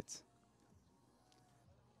 last targets.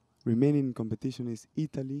 Remaining in competition is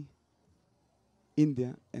Italy,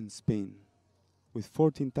 India, and Spain. With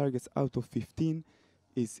 14 targets out of 15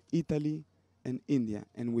 is Italy and India.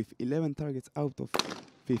 And with 11 targets out of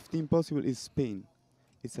 15 possible is Spain.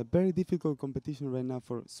 It's a very difficult competition right now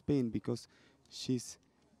for Spain because she's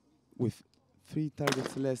with 3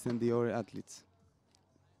 targets less than the other athletes.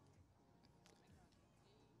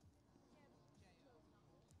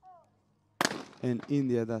 And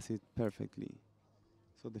India does it perfectly.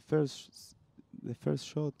 So the first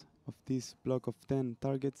shot of this block of 10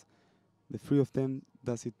 targets, the 3 of them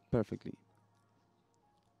does it perfectly.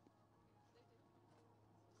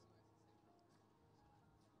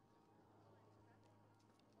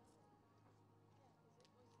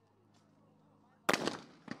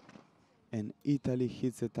 And Italy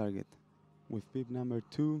hits the target. With bib number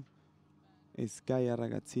 2 is Gaia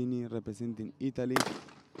Ragazzini representing Italy.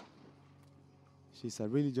 She's a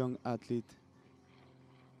really young athlete.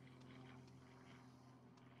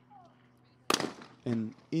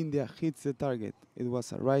 And India hits the target. It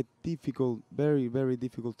was a difficult, very, very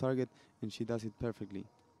difficult target, and she does it perfectly.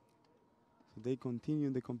 So they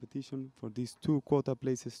continue the competition for these 2 quota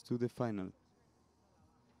places to the final.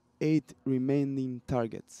 8 remaining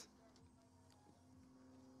targets.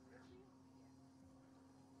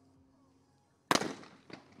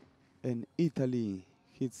 And Italy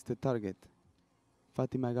hits the target.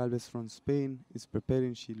 Fatima Galvez from Spain is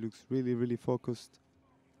preparing. She looks really, really focused.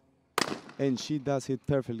 And she does it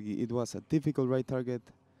perfectly. It was a difficult right target,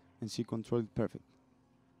 and she controlled it perfect.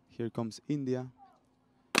 Here comes India,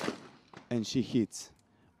 and she hits.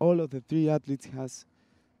 All of the 3 athletes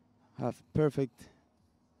have perfect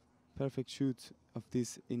shoots of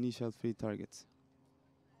these initial 3 targets.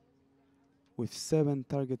 With 7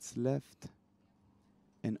 targets left,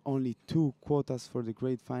 and only 2 quotas for the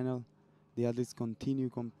great final. The athletes continue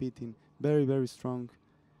competing very, very strong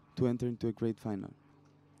to enter into a great final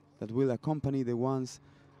that will accompany the ones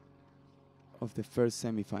of the first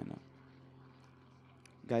semi-final.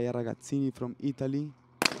 Gaia Ragazzini from Italy,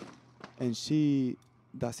 and she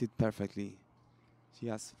does it perfectly. She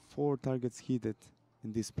has 4 targets hit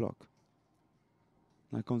in this block.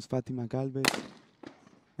 Now comes Fatima Galvez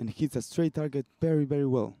and hits a straight target very, very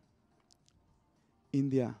well.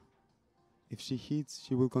 India, if she hits,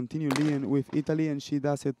 she will continue leading with Italy, and she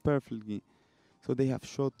does it perfectly. So they have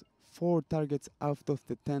shot 4 targets out of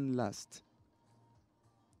the 10 last.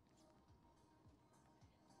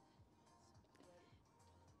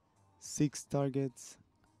 Six targets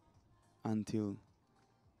until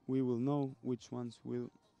we will know which ones will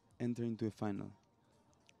enter into a final.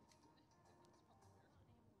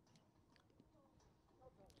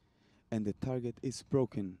 And the target is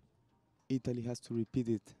broken. Italy has to repeat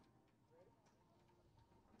it.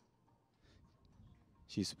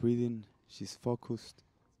 She's breathing, she's focused.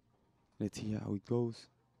 Let's see how it goes.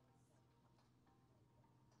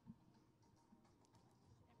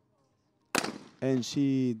 And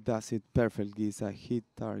she does it perfectly. It's a hit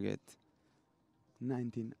target.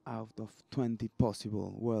 19 out of 20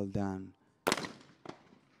 possible. Well done.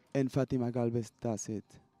 And Fatima Galvez does it.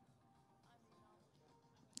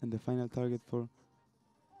 And the final target for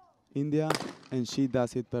India, and she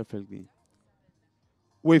does it perfectly.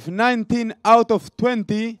 With 19 out of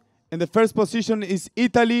 20, in the first position is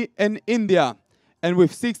Italy and India. And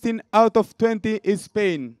with 16 out of 20 is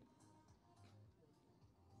Spain.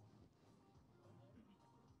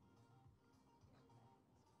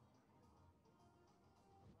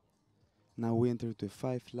 Now we enter the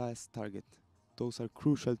 5 last target. Those are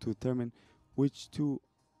crucial to determine which 2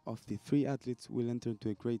 of the 3 athletes will enter into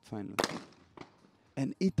a great final.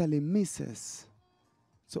 And Italy misses.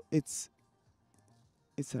 So it's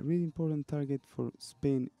a really important target for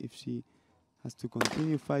Spain if she has to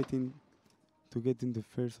continue fighting to get in the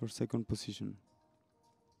first or second position.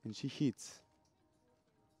 And she hits.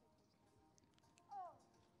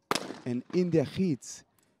 And India hits.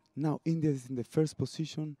 Now India is in the first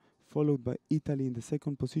position, followed by Italy in the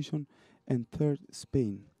second position, and third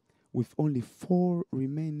Spain, with only 4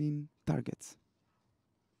 remaining targets.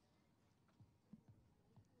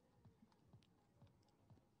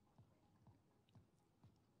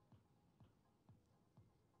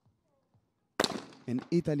 And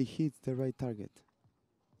Italy hits the right target.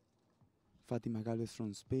 Fatima Galvez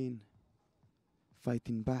from Spain,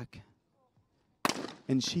 fighting back.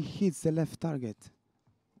 And she hits the left target.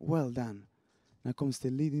 Well done. Now comes the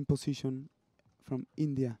leading position from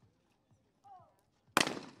India.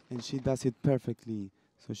 And she does it perfectly.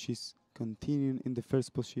 So she's continuing in the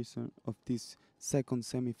first position of this second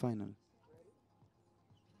semi-final.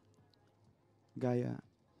 Gaia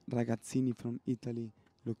Ragazzini from Italy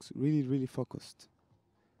looks really, really focused,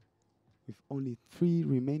 with only 3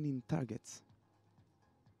 remaining targets.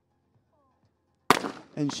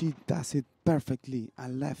 And she does it perfectly, a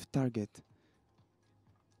left target.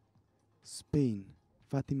 Spain,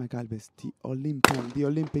 Fatima Galvez, the Olympian, the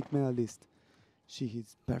Olympic medalist. She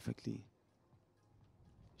hits perfectly.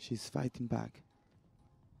 She's fighting back.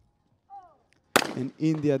 And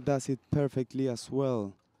India does it perfectly as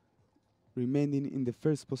well, remaining in the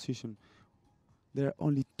first position. There are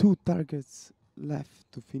only 2 targets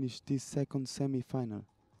left to finish this second semi-final.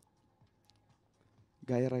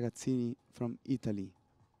 Gaia Ragazzini from Italy.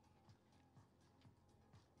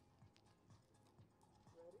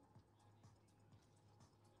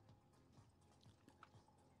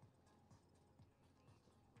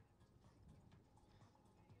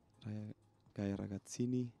 Gaia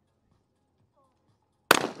Ragazzini.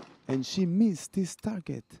 And she missed this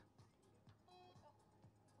target.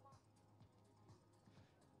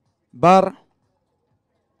 Bar.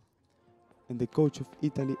 And the coach of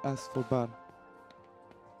Italy asked for bar.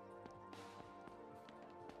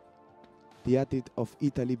 The athlete of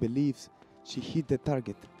Italy believes she hit the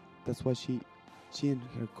target. That's why she and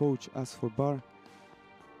her coach asked for bar.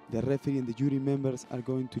 The referee and the jury members are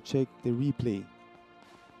going to check the replay.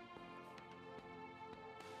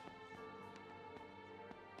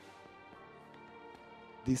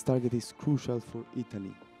 This target is crucial for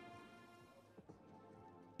Italy.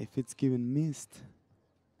 If it's given missed,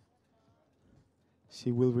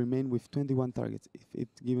 she will remain with 21 targets. If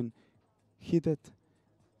it's given hit it,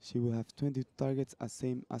 she will have 20 targets, as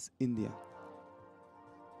same as India.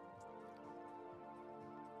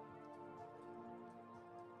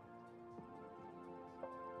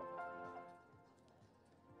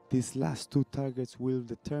 These last 2 targets will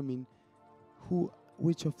determine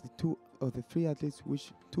which of the 2 of the 3 athletes,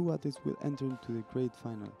 which 2 athletes will enter into the great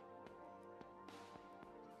final.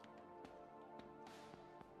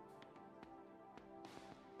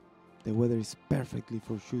 The weather is perfectly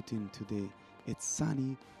for shooting today. It's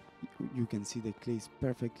sunny. You can see the clays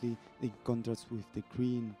perfectly. It contrasts with the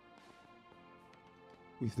green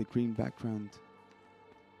background.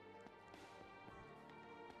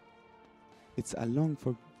 It's a long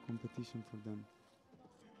competition for them.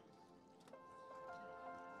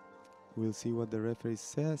 We'll see what the referee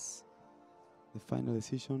says. The final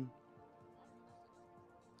decision.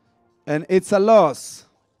 And it's a loss.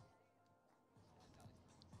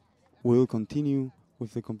 We'll continue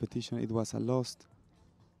with the competition. It was a loss.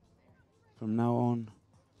 From now on,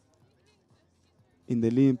 in the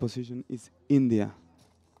leading position is India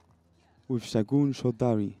with Shagun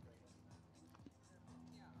Chaudhary.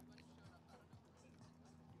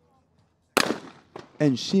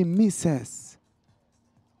 And she misses.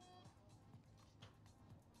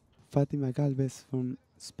 Fatima Galvez from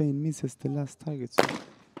Spain misses the last target.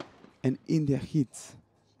 And India hits.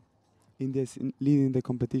 India is leading the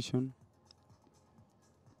competition.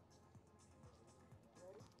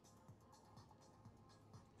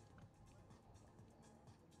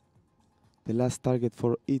 The last target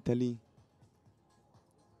for Italy.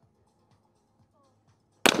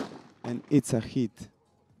 And it's a hit.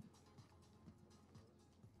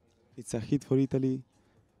 It's a hit for Italy,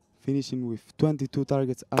 finishing with 22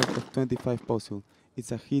 targets out of 25 possible.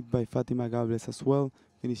 It's a hit by Fatima Gables as well,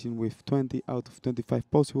 finishing with 20 out of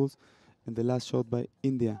 25 possibles. And the last shot by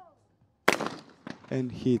India.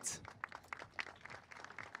 And hits.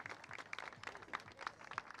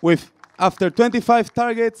 After 25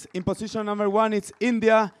 targets, in position number 1 it's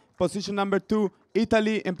India, position number 2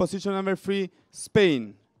 Italy, and position number 3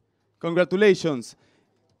 Spain. Congratulations.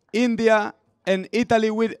 India and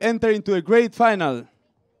Italy will enter into a great final.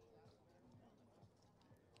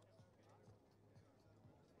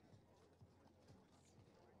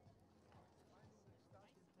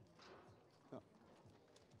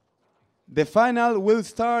 The final will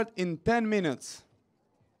start in 10 minutes.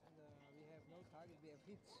 We have no target, we have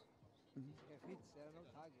hits. We have hits, there are no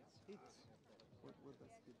targets. Hits. What does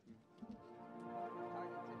hit mean?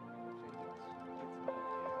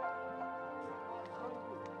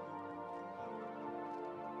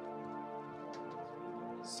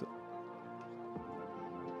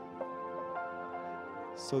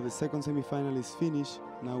 So the second semi-final is finished.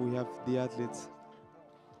 Now we have the athletes.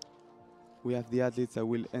 We have the athletes that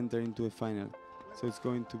will enter into a final. So it's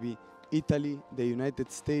going to be Italy, the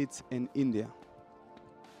United States, and India.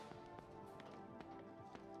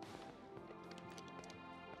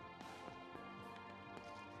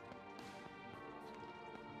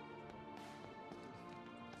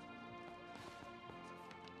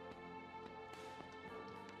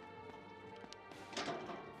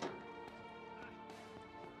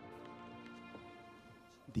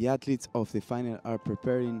 The athletes of the final are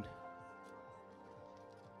preparing.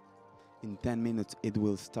 In 10 minutes it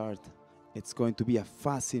will start. It's going to be a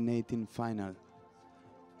fascinating final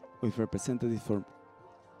with representatives from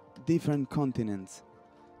different continents,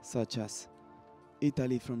 such as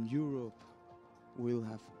Italy from Europe, we'll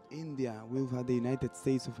have India, we'll have the United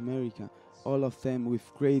States of America, all of them with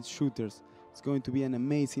great shooters. It's going to be an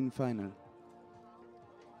amazing final.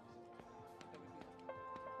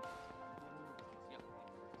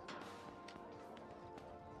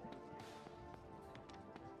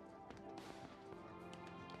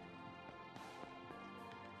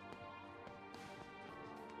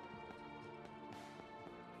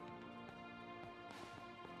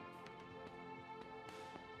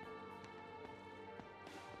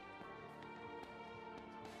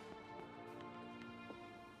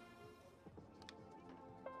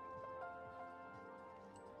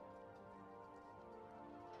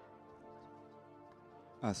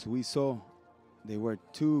 As we saw, there were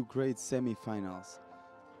 2 great semi-finals.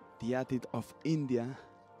 The athlete of India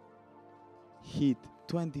hit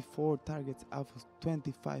 24 targets out of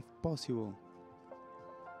 25 possible.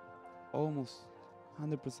 Almost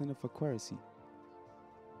 100% of accuracy.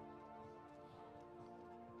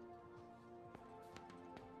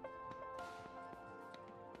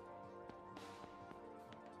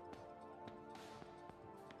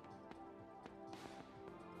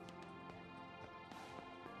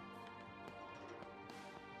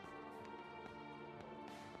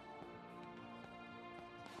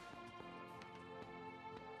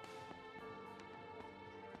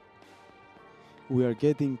 We are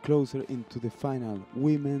getting closer into the final,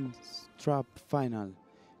 women's trap final,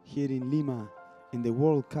 here in Lima, in the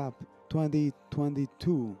World Cup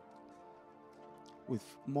 2022, with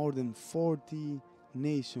more than 40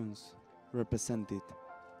 nations represented.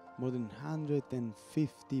 More than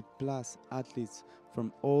 150 plus athletes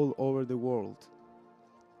from all over the world.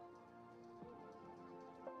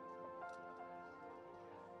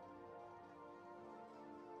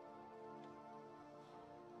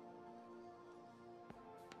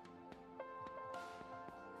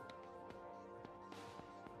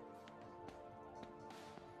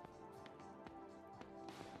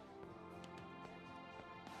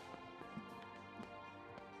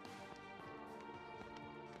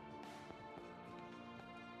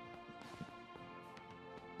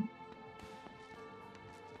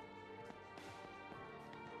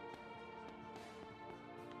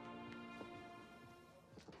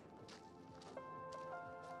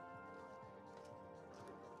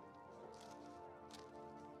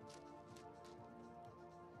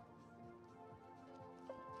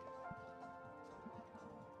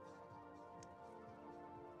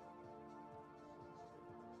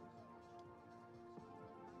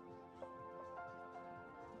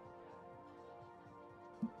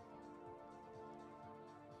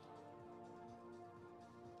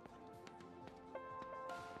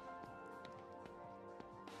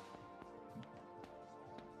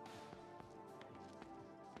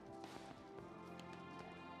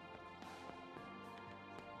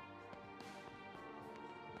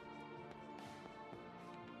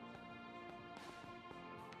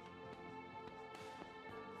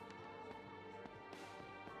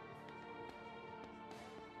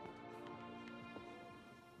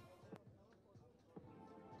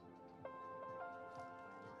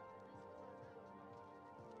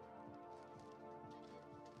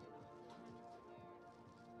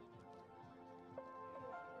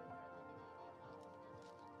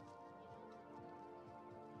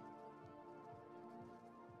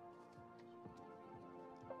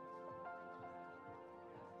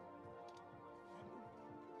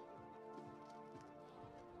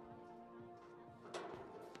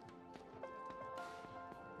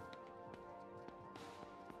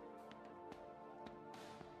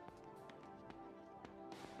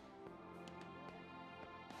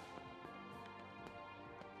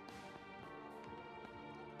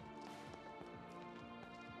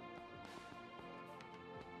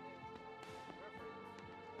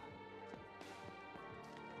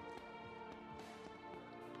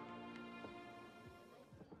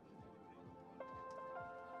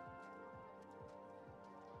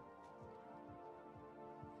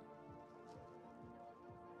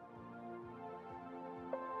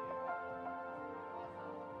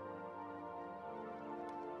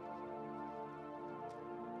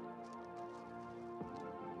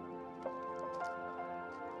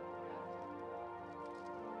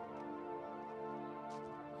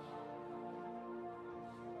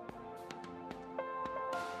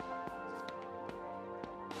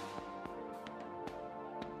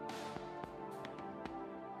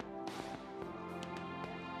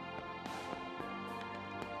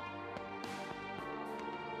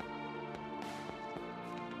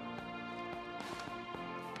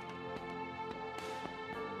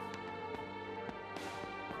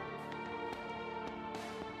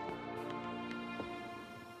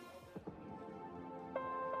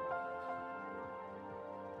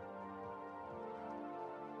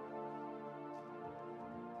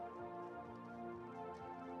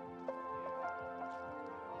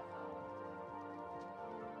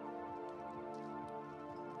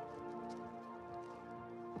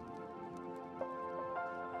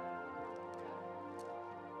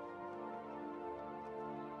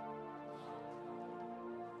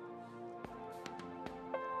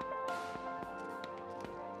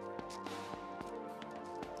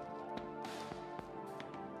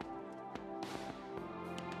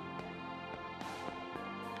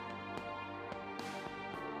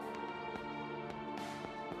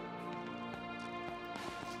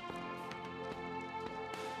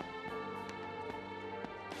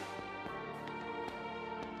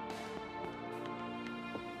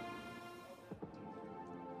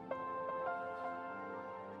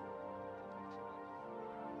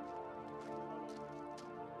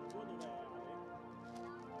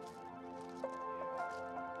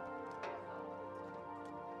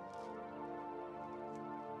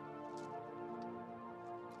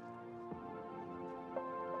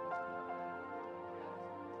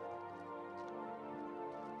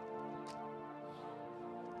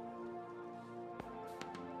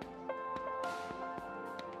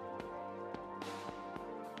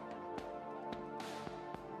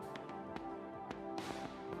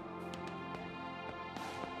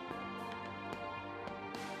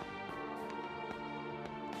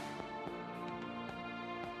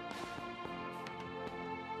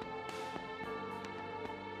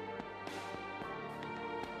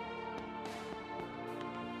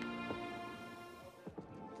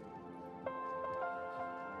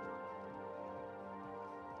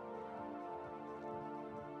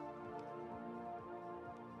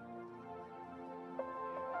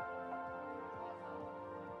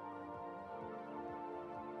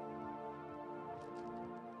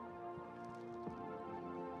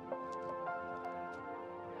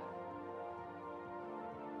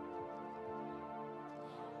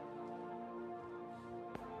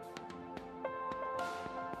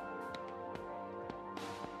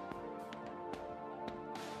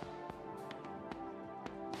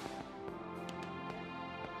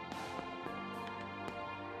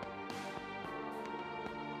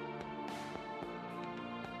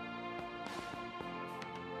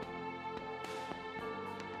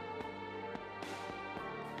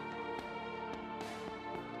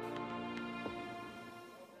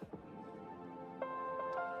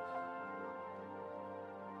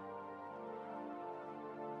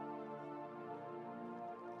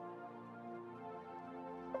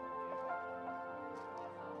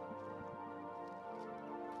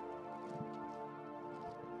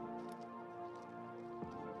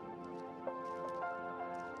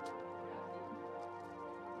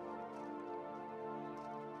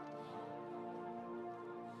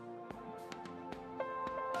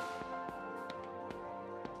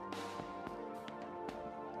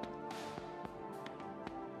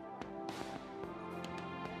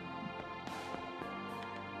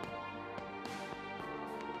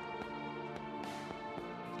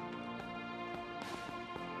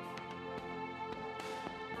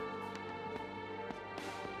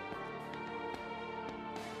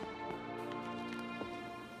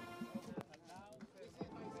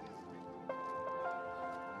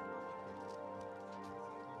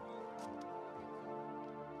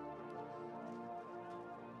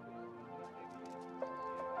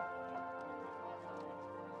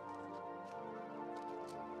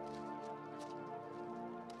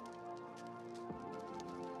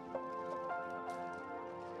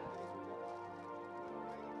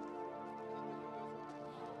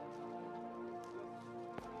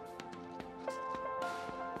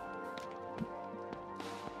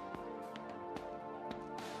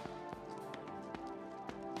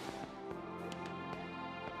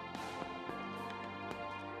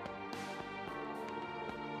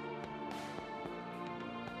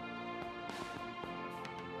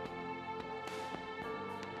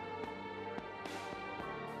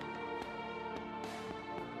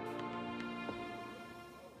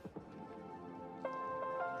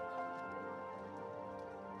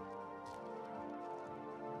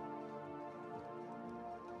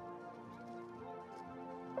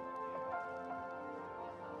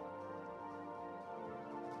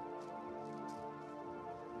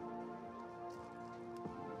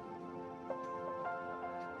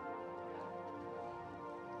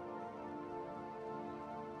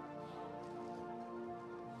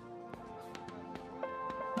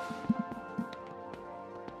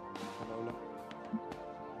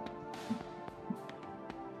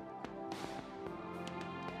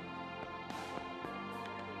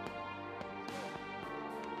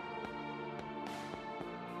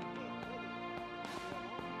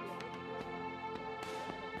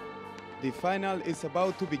 The final is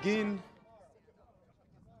about to begin.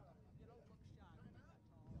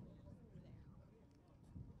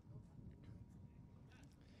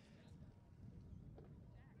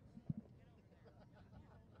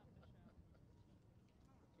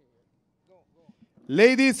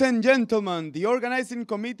 Ladies and gentlemen, the organizing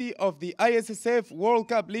committee of the ISSF World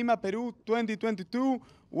Cup Lima Peru 2022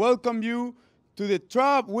 welcome you to the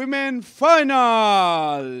Trap Women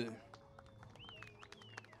Final.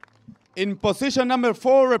 In position number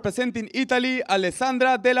 4, representing Italy,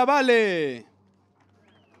 Alessandra Della Valle.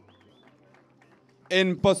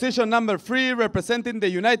 In position number 3, representing the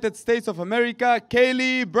United States of America,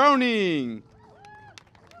 Kaylee Browning.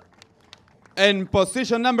 In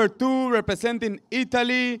position number 2, representing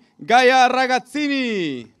Italy, Gaia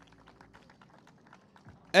Ragazzini.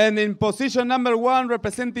 And in position number 1,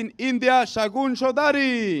 representing India, Shagun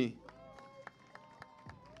Chaudhary.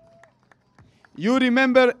 You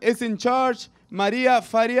remember is in charge Maria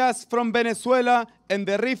Farias from Venezuela, and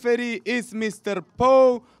the referee is Mr.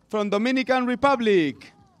 Poe from Dominican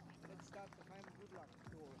Republic.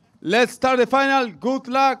 Let's start the final. Good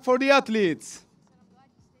luck for the athletes.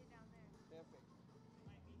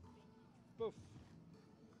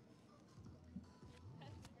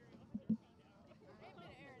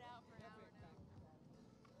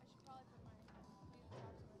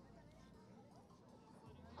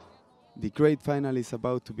 The great final is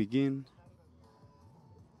about to begin.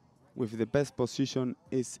 With the best position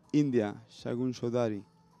is India, Shagun Chaudhary.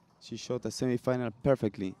 She shot a semi-final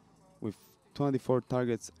perfectly with 24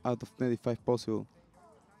 targets out of 25 possible.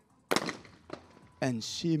 And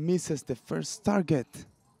she misses the first target.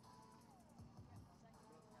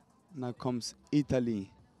 Now comes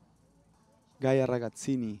Italy, Gaia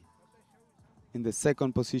Ragazzini in the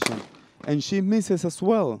second position. And she misses as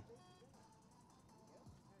well.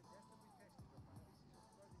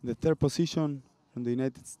 The third position from the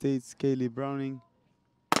United States, Kaylee Browning.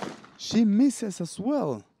 She misses as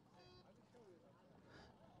well.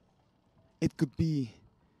 It could be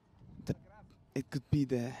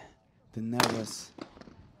the nervous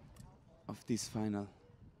of this final,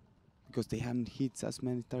 because they haven't hit as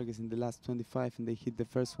many targets in the last 25 and they hit the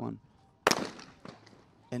first one.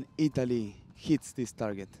 And Italy hits this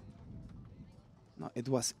target. No, it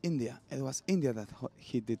was India. It was India that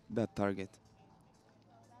hit that target.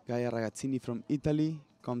 Gaia Ragazzini from Italy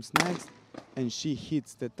comes next, and she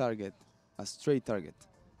hits the target, a straight target.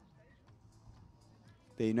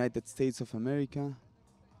 The United States of America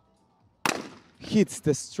hits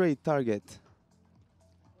the straight target.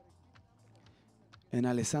 And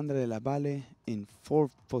Alessandra Della Valle in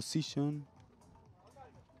fourth position.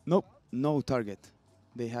 Nope, no target.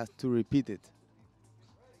 They have to repeat it.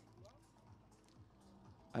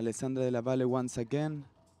 Alessandra Della Valle once again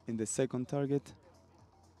in the second target.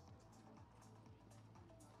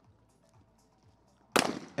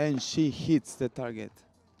 And she hits the target.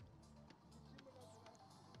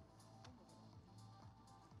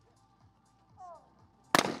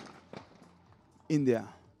 India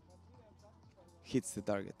hits the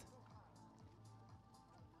target.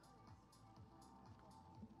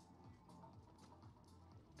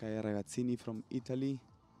 Gaia Ragazzini from Italy.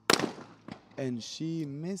 And she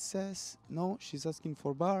misses. No, she's asking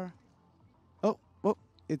for bar. Oh,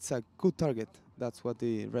 it's a good target. That's what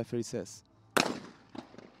the referee says.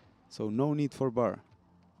 So no need for bar.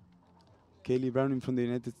 Kaylee Browning from the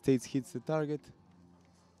United States hits the target.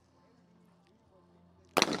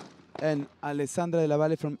 And Alessandra Della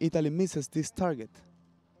Valle from Italy misses this target.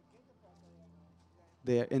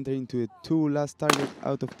 They are entering into the 2 last targets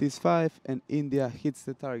out of these 5, and India hits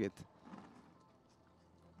the target.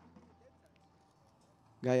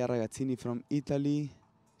 Gaia Ragazzini from Italy.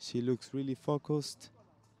 She looks really focused.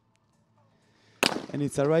 And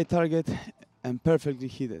it's a right target and perfectly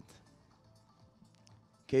hit it.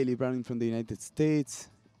 Kaylee Browning from the United States.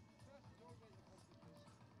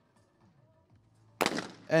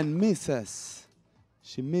 And misses.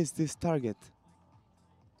 She missed this target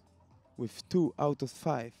with 2 out of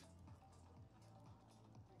 5.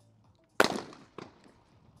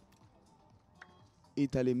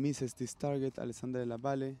 Italy misses this target, Alessandra Della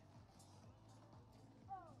Valle.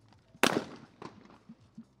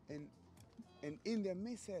 And India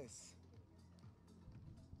misses.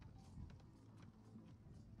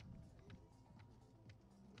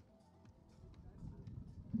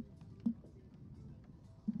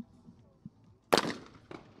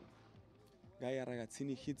 Gaia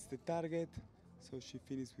Ragazzini hits the target, so she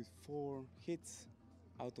finished with 4 hits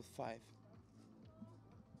out of 5.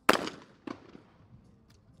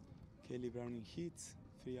 Kaylee Browning hits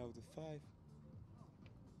 3 out of 5.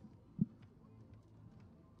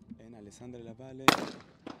 And And Alessandra Della Valle.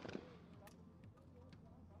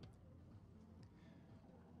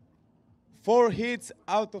 Four hits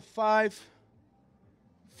out of 5,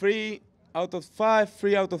 3 out of 5,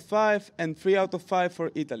 3 out of 5, and 3 out of 5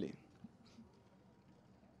 for Italy.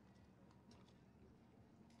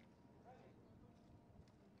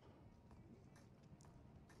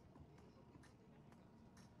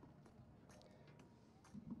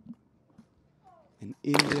 And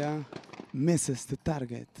India misses the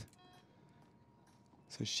target.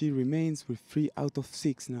 So she remains with 3 out of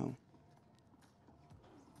 6 now.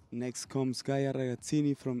 Next comes Gaia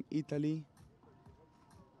Ragazzini from Italy.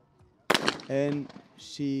 And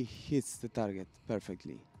she hits the target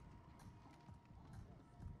perfectly.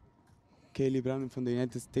 Kaylee Brown from the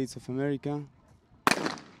United States of America.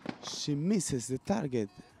 She misses the target.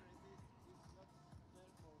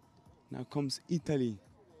 Now comes Italy.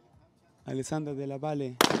 Alessandra Della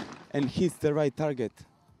Valle, and hits the right target.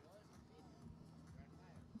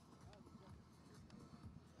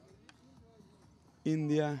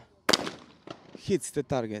 India hits the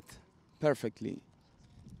target perfectly.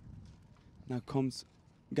 Now comes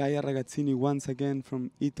Gaia Ragazzini once again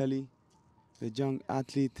from Italy, the young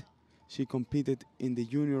athlete. She competed in the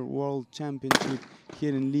Junior World Championship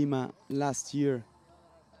here in Lima last year,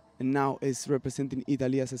 and now is representing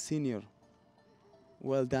Italy as a senior.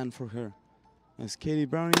 Well done for her. As Katie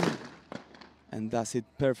Browning, and does it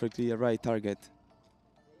perfectly, a right target.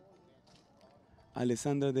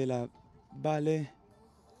 Alessandra Della Valle,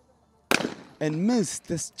 and missed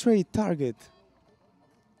the straight target.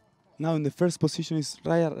 Now in the first position is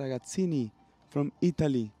Raya Ragazzini from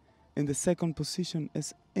Italy. In the second position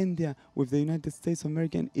is India with the United States of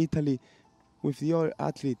America, and Italy with the other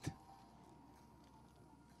athlete.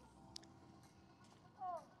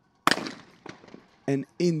 And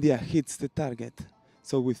India hits the target.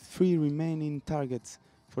 So with 3 remaining targets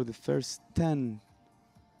for the first 10.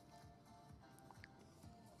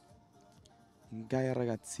 Gaia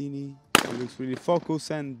Ragazzini looks really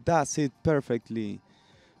focused and does it perfectly.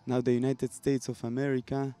 Now the United States of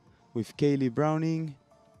America with Kaylee Browning.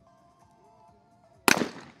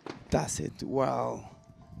 Does it well.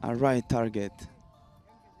 A right target.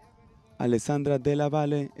 Alessandra Della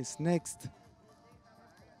Valle is next.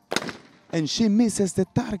 And she misses the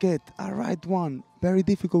target. A right one. Very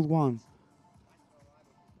difficult one.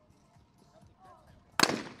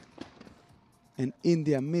 And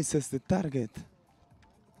India misses the target.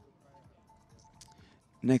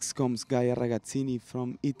 Next comes Gaia Ragazzini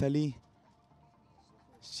from Italy.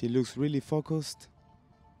 She looks really focused.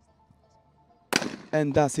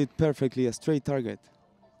 And does it perfectly, a straight target.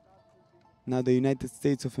 Now the United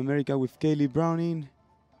States of America with Kaylee Browning.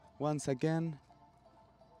 Once again.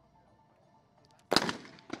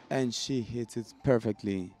 And she hits it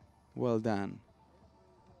perfectly. Well done.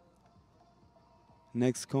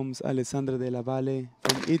 Next comes Alessandra Della Valle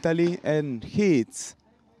from Italy and hits.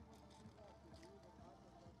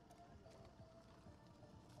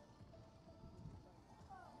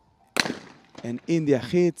 And India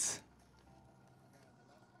hits.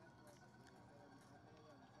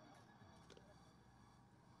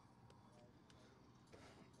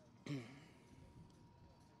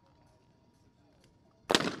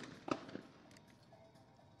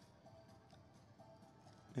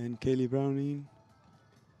 And Kaylee Browning.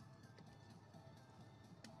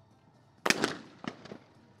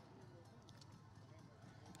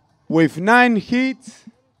 With 9 hits.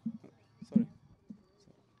 Sorry.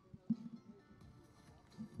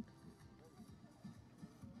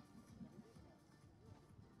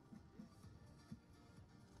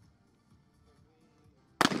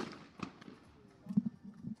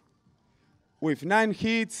 With 9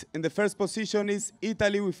 hits, in the first position is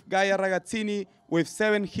Italy with Gaia Ragazzini with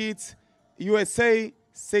 7 hits, USA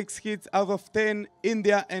 6 hits out of 10,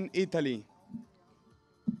 India and Italy.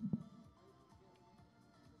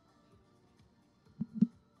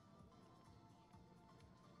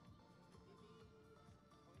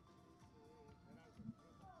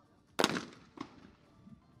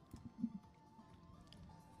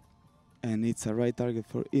 And it's a right target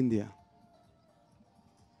for India.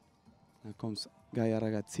 Now comes Gaia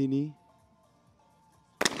Ragazzini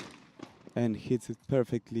and hits it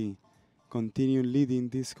perfectly. Continue leading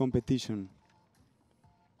this competition.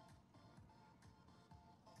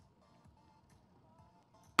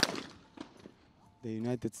 The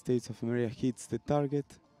United States of America hits the target.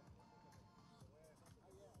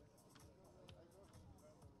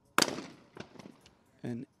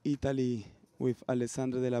 And Italy with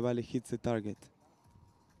Alessandra Della Valle hits the target.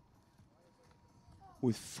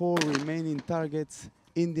 With 4 remaining targets,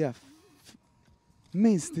 India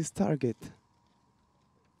missed this target.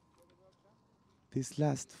 These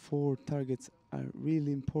last 4 targets are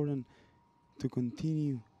really important to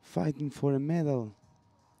continue fighting for a medal.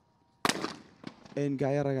 And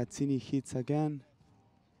Gaia Ragazzini hits again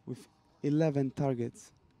with 11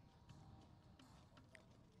 targets.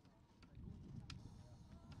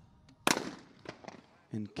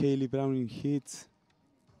 And Kaylee Browning hits.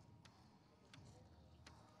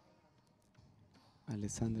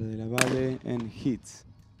 Alessandra Della Valle and hits.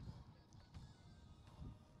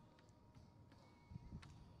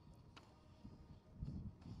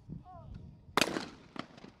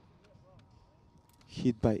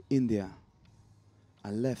 Hit by India.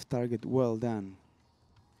 A left target, well done.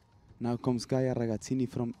 Now comes Gaia Ragazzini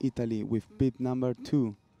from Italy with bib number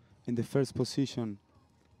 2 in the first position.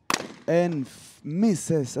 And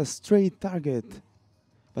misses a straight target.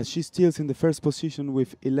 But she steals in the first position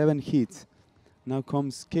with 11 hits. Now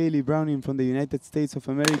comes Kaylee Browning from the United States of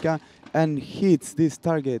America and hits this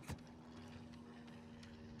target.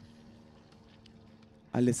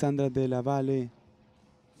 Alessandra Della Valle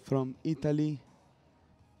from Italy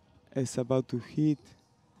is about to hit.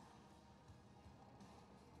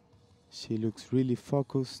 She looks really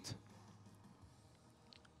focused.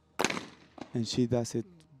 And she does it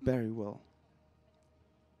very well.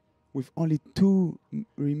 With only 2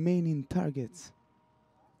 remaining targets.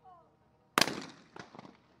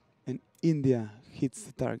 And India hits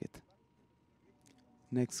the target.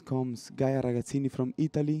 Next comes Gaia Ragazzini from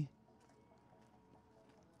Italy.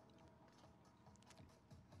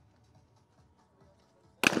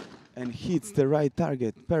 And hits the right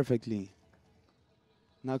target perfectly.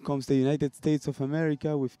 Now comes the United States of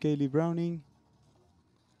America with Kaylee Browning.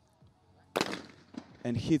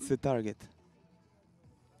 And hits the target.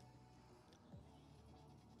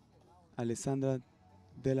 Alessandra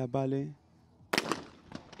Della Valle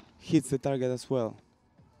hits the target as well.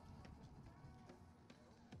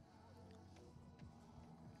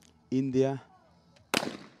 India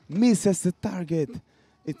misses the target.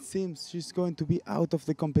 It seems she's going to be out of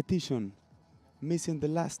the competition, missing the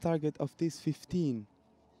last target of this 15.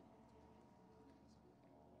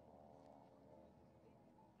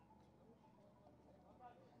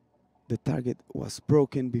 The target was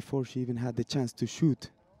broken before she even had the chance to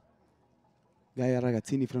shoot. Gaia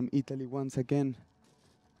Ragazzini from Italy once again.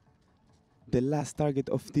 The last target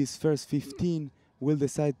of this first 15 will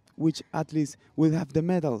decide which athletes will have the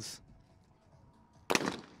medals.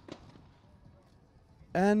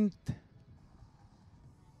 And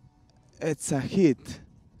it's a hit.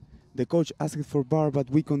 The coach asked for bar, but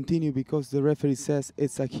we continue because the referee says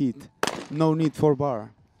it's a hit. No need for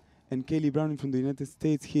bar. And Kaylee Browning from the United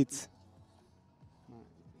States hits.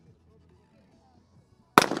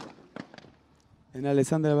 And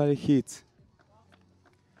Alessandra Valle hits.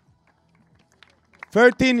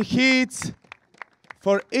 13 hits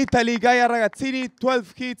for Italy, Gaia Ragazzini.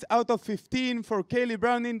 12 hits out of 15 for Kaylee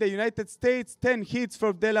Browning, the United States. 10 hits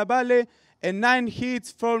for Della Valle. And 9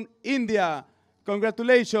 hits from India.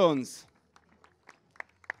 Congratulations.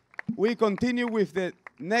 We continue with the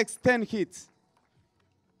next 10 hits.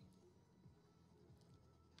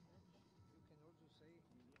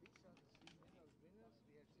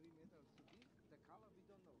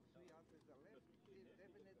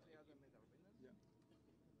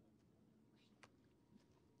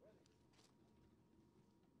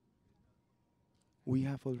 We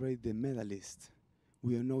have already the medalists.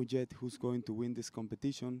 We don't know yet who's going to win this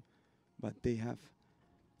competition, but they have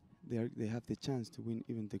the chance to win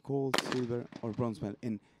even the gold, silver, or bronze medal.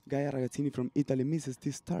 And Gaia Ragazzini from Italy misses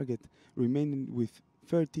this target, remaining with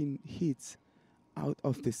 13 hits out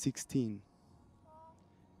of the 16.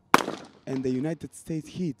 And the United States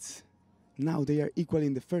hits. Now they are equal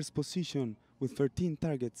in the first position with 13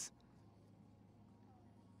 targets.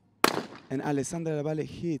 And Alessandra Della Valle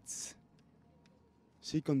hits.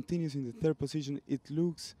 She continues in the third position. It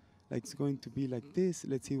looks like it's going to be like this.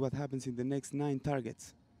 Let's see what happens in the next 9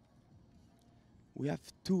 targets. We have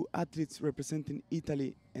 2 athletes representing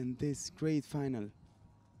Italy in this great final.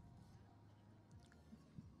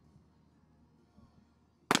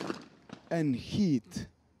 And hit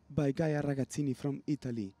by Gaia Ragazzini from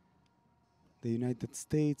Italy. The United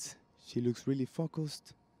States, she looks really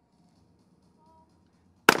focused.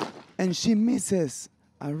 And she misses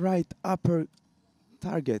a right upper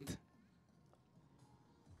target.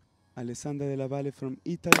 Alessandra Della Valle from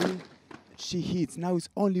Italy, she hits. Now it's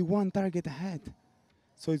only 1 target ahead.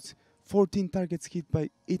 So it's 14 targets hit by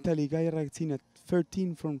Italy, Gaia Ragazzini,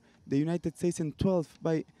 13 from the United States, and 12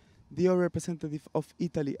 by the other representative of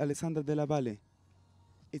Italy, Alessandra Della Valle.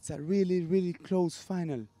 It's a really, really close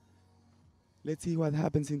final. Let's see what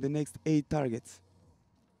happens in the next 8 targets.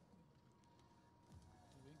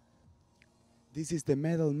 This is the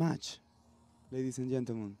medal match, ladies and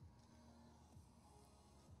gentlemen.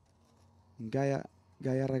 Gaia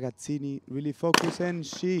Ragazzini really focused and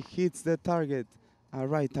she hits the target, a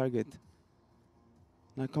right target.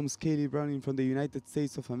 Now comes Kaylee Browning from the United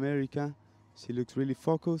States of America. She looks really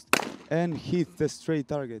focused and hits the straight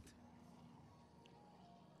target.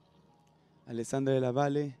 Alessandra Della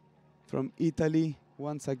Valle from Italy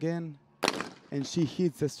once again, and she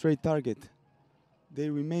hits the straight target. They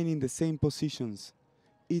remain in the same positions.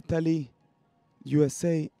 Italy,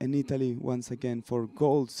 USA, and Italy once again for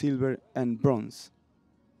gold, silver, and bronze.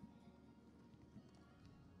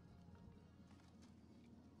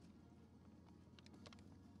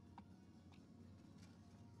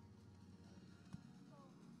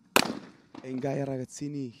 And Gaia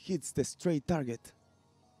Ragazzini hits the straight target,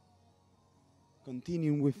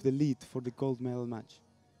 continuing with the lead for the gold medal match.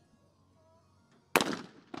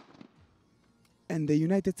 And the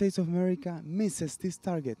United States of America misses this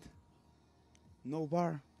target. No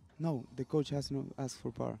bar. No, the coach has not asked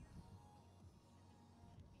for bar.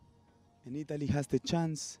 And Italy has the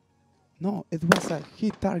chance. No, it was a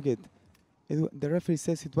hit target. The referee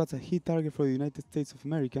says it was a hit target for the United States of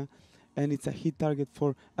America, and it's a hit target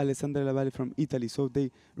for Alessandra Della Valle from Italy, so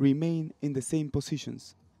they remain in the same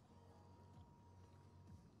positions.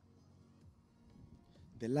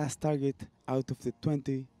 The last target out of the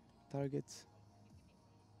 20 targets.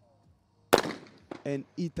 And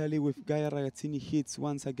Italy with Gaia Ragazzini hits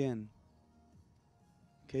once again.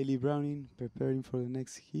 Kaylee Browning preparing for the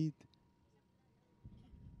next hit.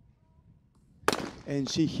 And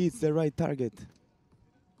she hits the right target.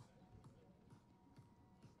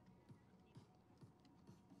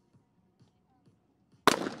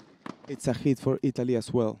 It's a hit for Italy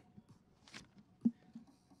as well.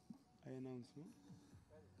 I announce, no?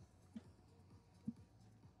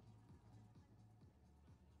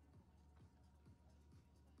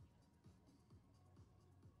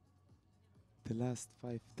 The last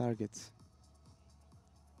 5 targets.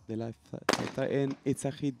 And it's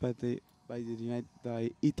a hit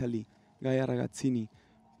by Italy, Gaia Ragazzini,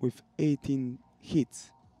 with 18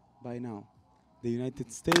 hits by now. The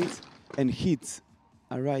United States and hits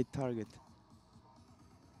a right target.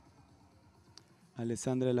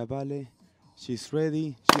 Alessandra Della Valle, she's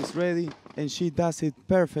ready, and she does it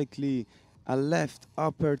perfectly. A left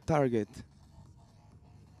upper target.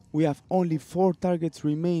 We have only 4 targets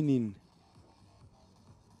remaining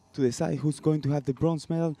to decide who's going to have the bronze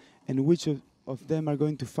medal and which of them are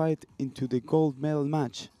going to fight into the gold medal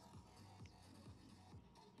match.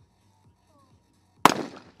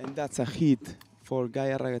 And that's a hit for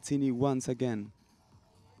Gaia Ragazzini once again.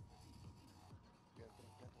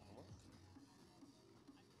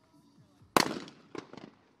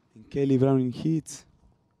 And Kelly Browning hits.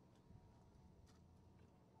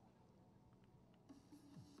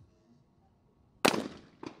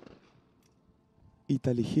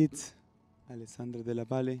 Italy hits Alessandra Della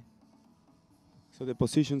Valle. So the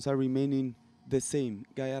positions are remaining the same.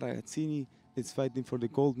 Gaia Ragazzini is fighting for the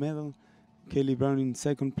gold medal. Kelly Brown in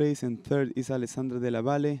second place, and third is Alessandra Della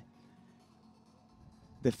Valle.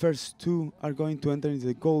 The first 2 are going to enter into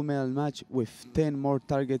the gold medal match with 10 more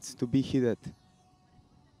targets to be hit.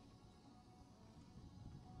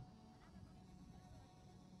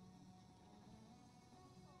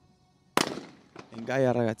 And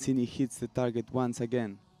Gaia Ragazzini hits the target once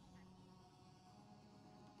again.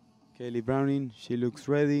 Kelly Browning, she looks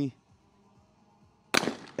ready.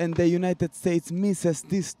 And the United States misses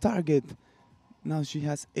this target. Now she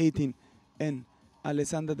has 18. And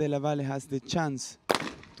Alessandra Della Valle has the chance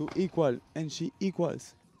to equal. And she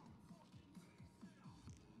equals.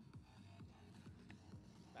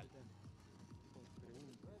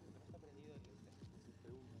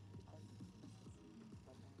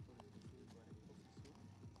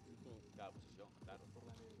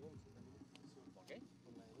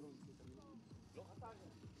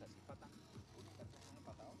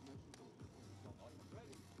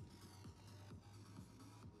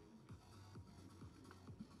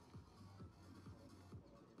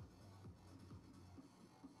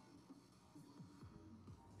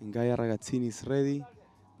 And Gaia Ragazzini is ready.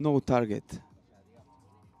 No target.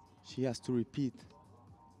 She has to repeat.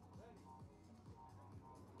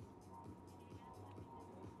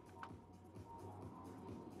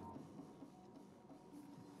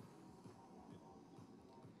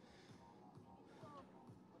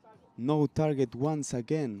 No target once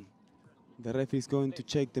again. The referee is going to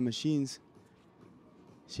check the machines.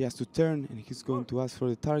 She has to turn and he's going to ask for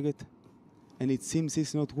the target. And it seems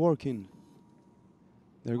it's not working.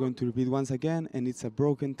 They're going to repeat once again, and it's a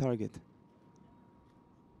broken target.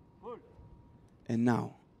 And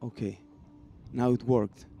now, okay. Now it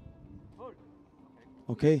worked.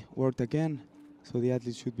 Okay, worked again. So the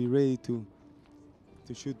athlete should be ready to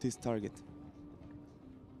shoot this target.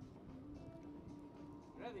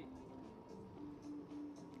 Ready.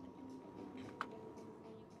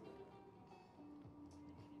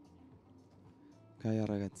 Gaia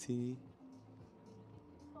Ragazzini.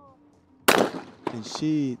 And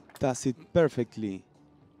she does it perfectly.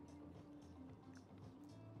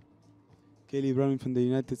 Kelly Brown from the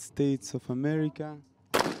United States of America.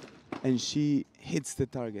 And she hits the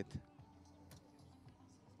target.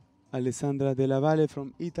 Alessandra Della Valle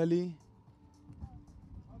from Italy.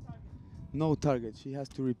 No target, she has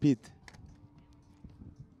to repeat.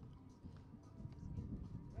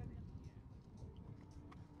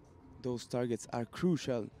 Those targets are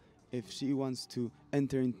crucial if she wants to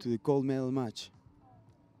enter into the gold medal match.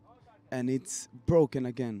 And it's broken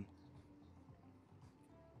again.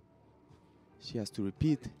 She has to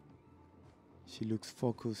repeat. She looks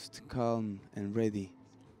focused, calm, and ready.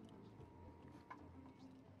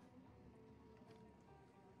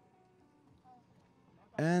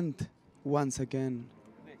 And once again,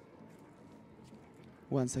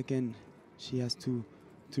 she has to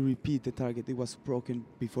repeat the target. It was broken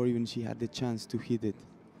before even she had the chance to hit it.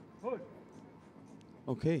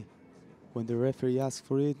 Okay, when the referee asked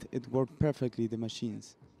for it, it worked perfectly, the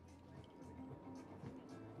machines.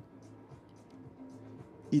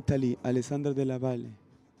 Italy, Alessandra Della Valle,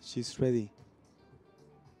 she's ready.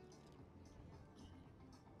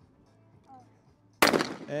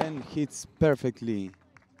 And hits perfectly.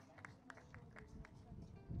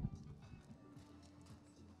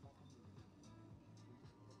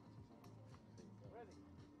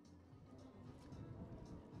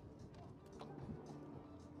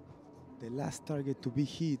 The last target to be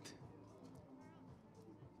hit.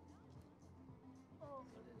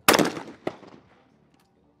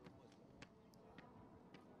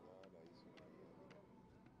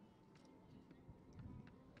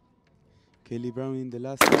 Kelly Brown in the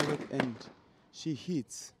last target, and she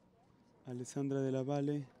hits Alessandra Della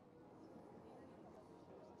Valle.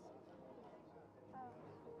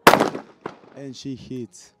 And she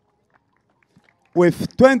hits.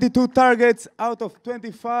 With 22 targets out of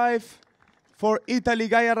 25 for Italy,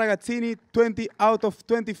 Gaia Ragazzini, 20 out of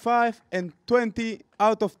 25, and 20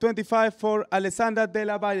 out of 25 for Alessandra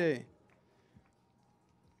Della Valle.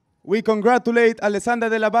 We congratulate Alessandra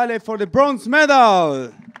Della Valle for the bronze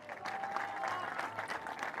medal.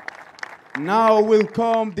 Now will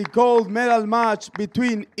come the gold medal match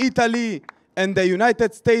between Italy and the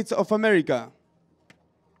United States of America.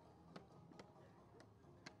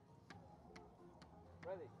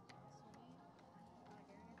 Ready.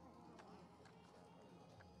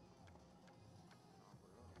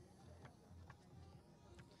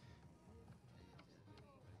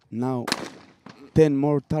 Now, 10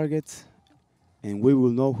 more targets, and we will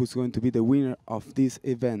know who's going to be the winner of this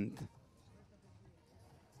event.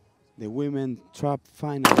 The women trap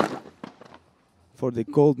final for the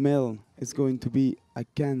gold medal is going to be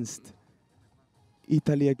against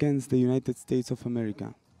Italy against the United States of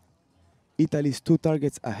America. Italy is 2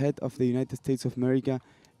 targets ahead of the United States of America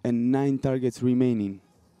and 9 targets remaining.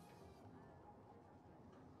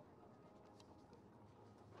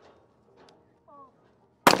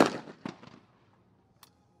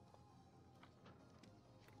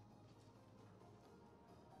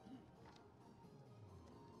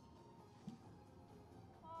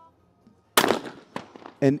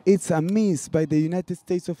 And it's a miss by the United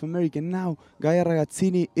States of America. Now, Gaia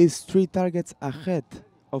Ragazzini is 3 targets ahead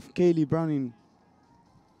of Kaylee Browning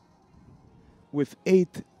with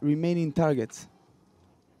 8 remaining targets.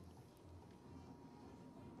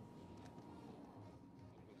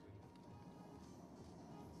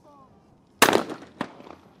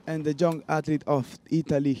 And the young athlete of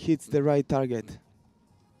Italy hits the right target.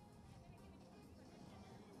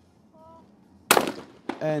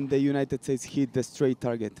 And the United States hit the straight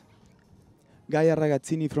target. Gaia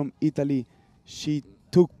Ragazzini from Italy, she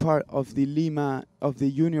took part of the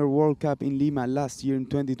Junior World Cup in Lima last year in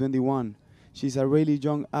 2021. She's a really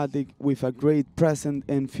young athlete with a great present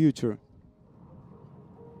and future.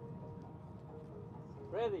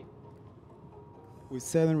 Ready. With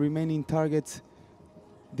 7 remaining targets,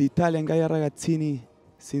 the Italian Gaia Ragazzini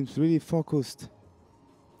seems really focused.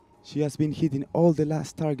 She has been hitting all the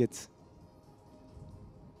last targets.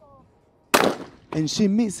 And she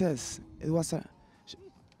misses. It was a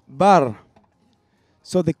bar.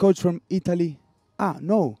 So the coach from Italy,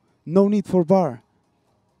 no need for bar.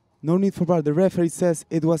 No need for bar. The referee says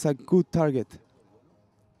it was a good target.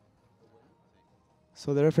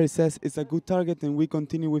 So the referee says it's a good target and we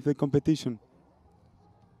continue with the competition.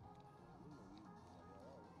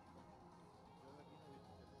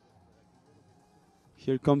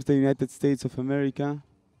 Here comes the United States of America.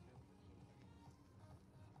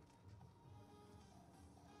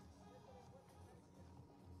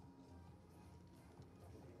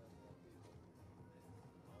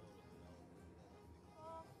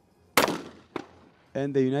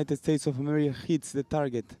 And the United States of America hits the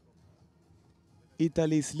target.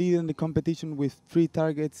 Italy is leading the competition with 3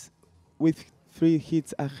 targets, with 3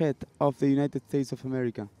 hits ahead of the United States of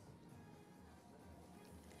America.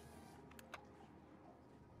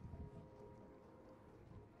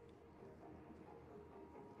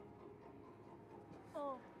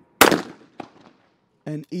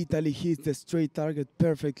 And Italy hits the straight target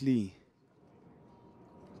perfectly.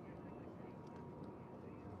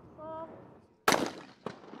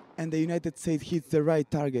 And the United States hits the right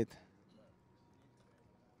target.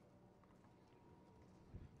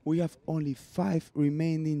 We have only 5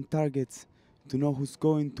 remaining targets to know who's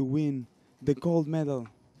going to win the gold medal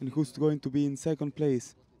and who's going to be in second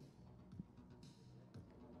place.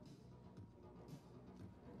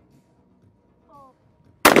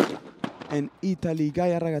 And Italy,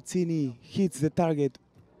 Gaia Ragazzini, hits the target.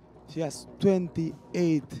 She has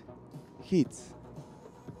 28 hits.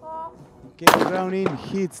 Kelly Browning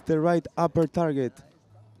hits the right upper target.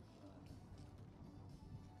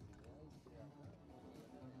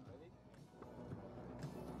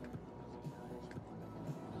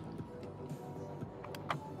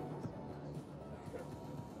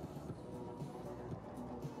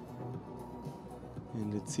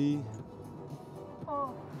 And let's see.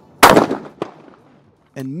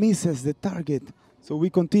 And misses the target. So we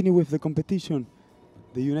continue with the competition.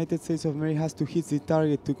 The United States of America has to hit the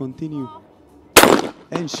target to continue.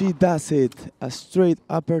 And she does it. A straight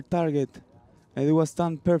upper target. And it was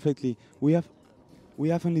done perfectly. We have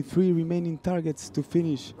only 3 remaining targets to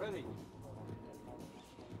finish. Ready.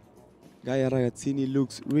 Gaia Ragazzini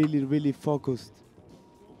looks really, really focused.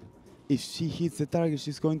 If she hits the target,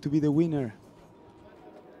 she's going to be the winner.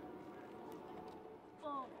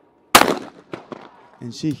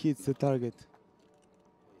 And she hits the target.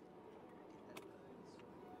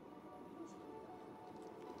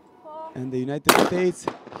 And the United States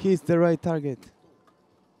hits the right target.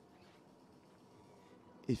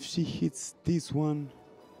 If she hits this one,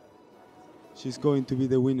 she's going to be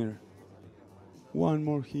the winner. One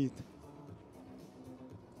more hit.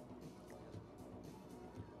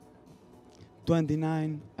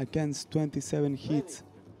 29 against 27 hits.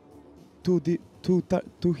 Two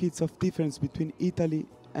hits of difference between Italy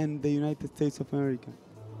and the United States of America.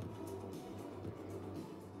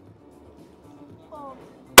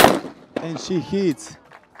 And she hits.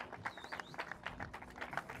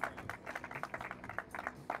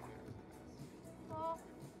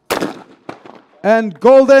 And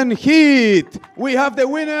golden hit. We have the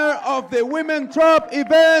winner of the women trap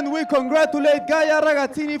event. We congratulate Gaia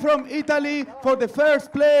Ragazzini from Italy for the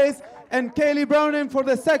first place and Kaylee Browning for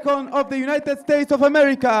the second of the United States of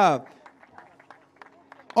America.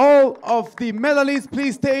 All of the medalists,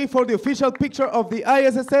 please stay for the official picture of the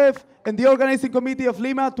ISSF and the Organizing Committee of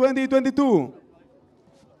Lima 2022.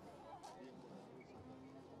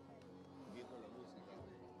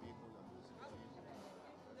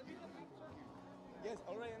 Yes,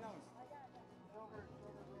 already announced.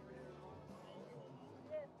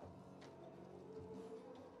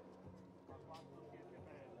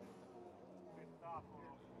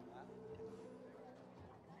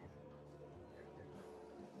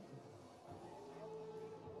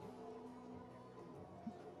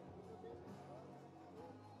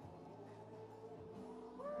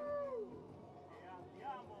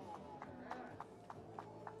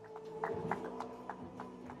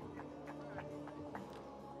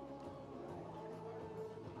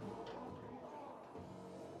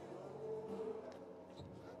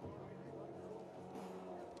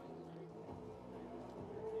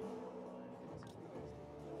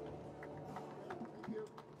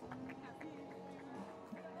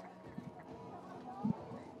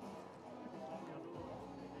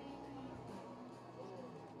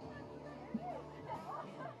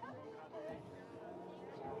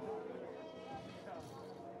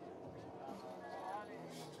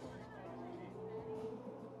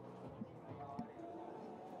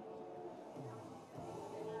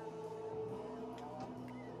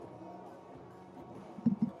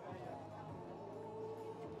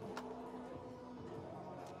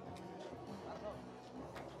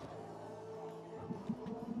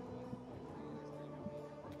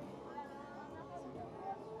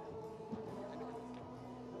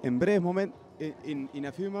 In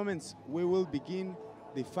a few moments, we will begin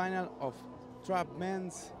the final of trap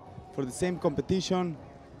men's for the same competition.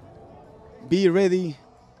 Be ready.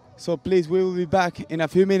 So please, we will be back in a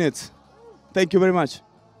few minutes. Thank you very much.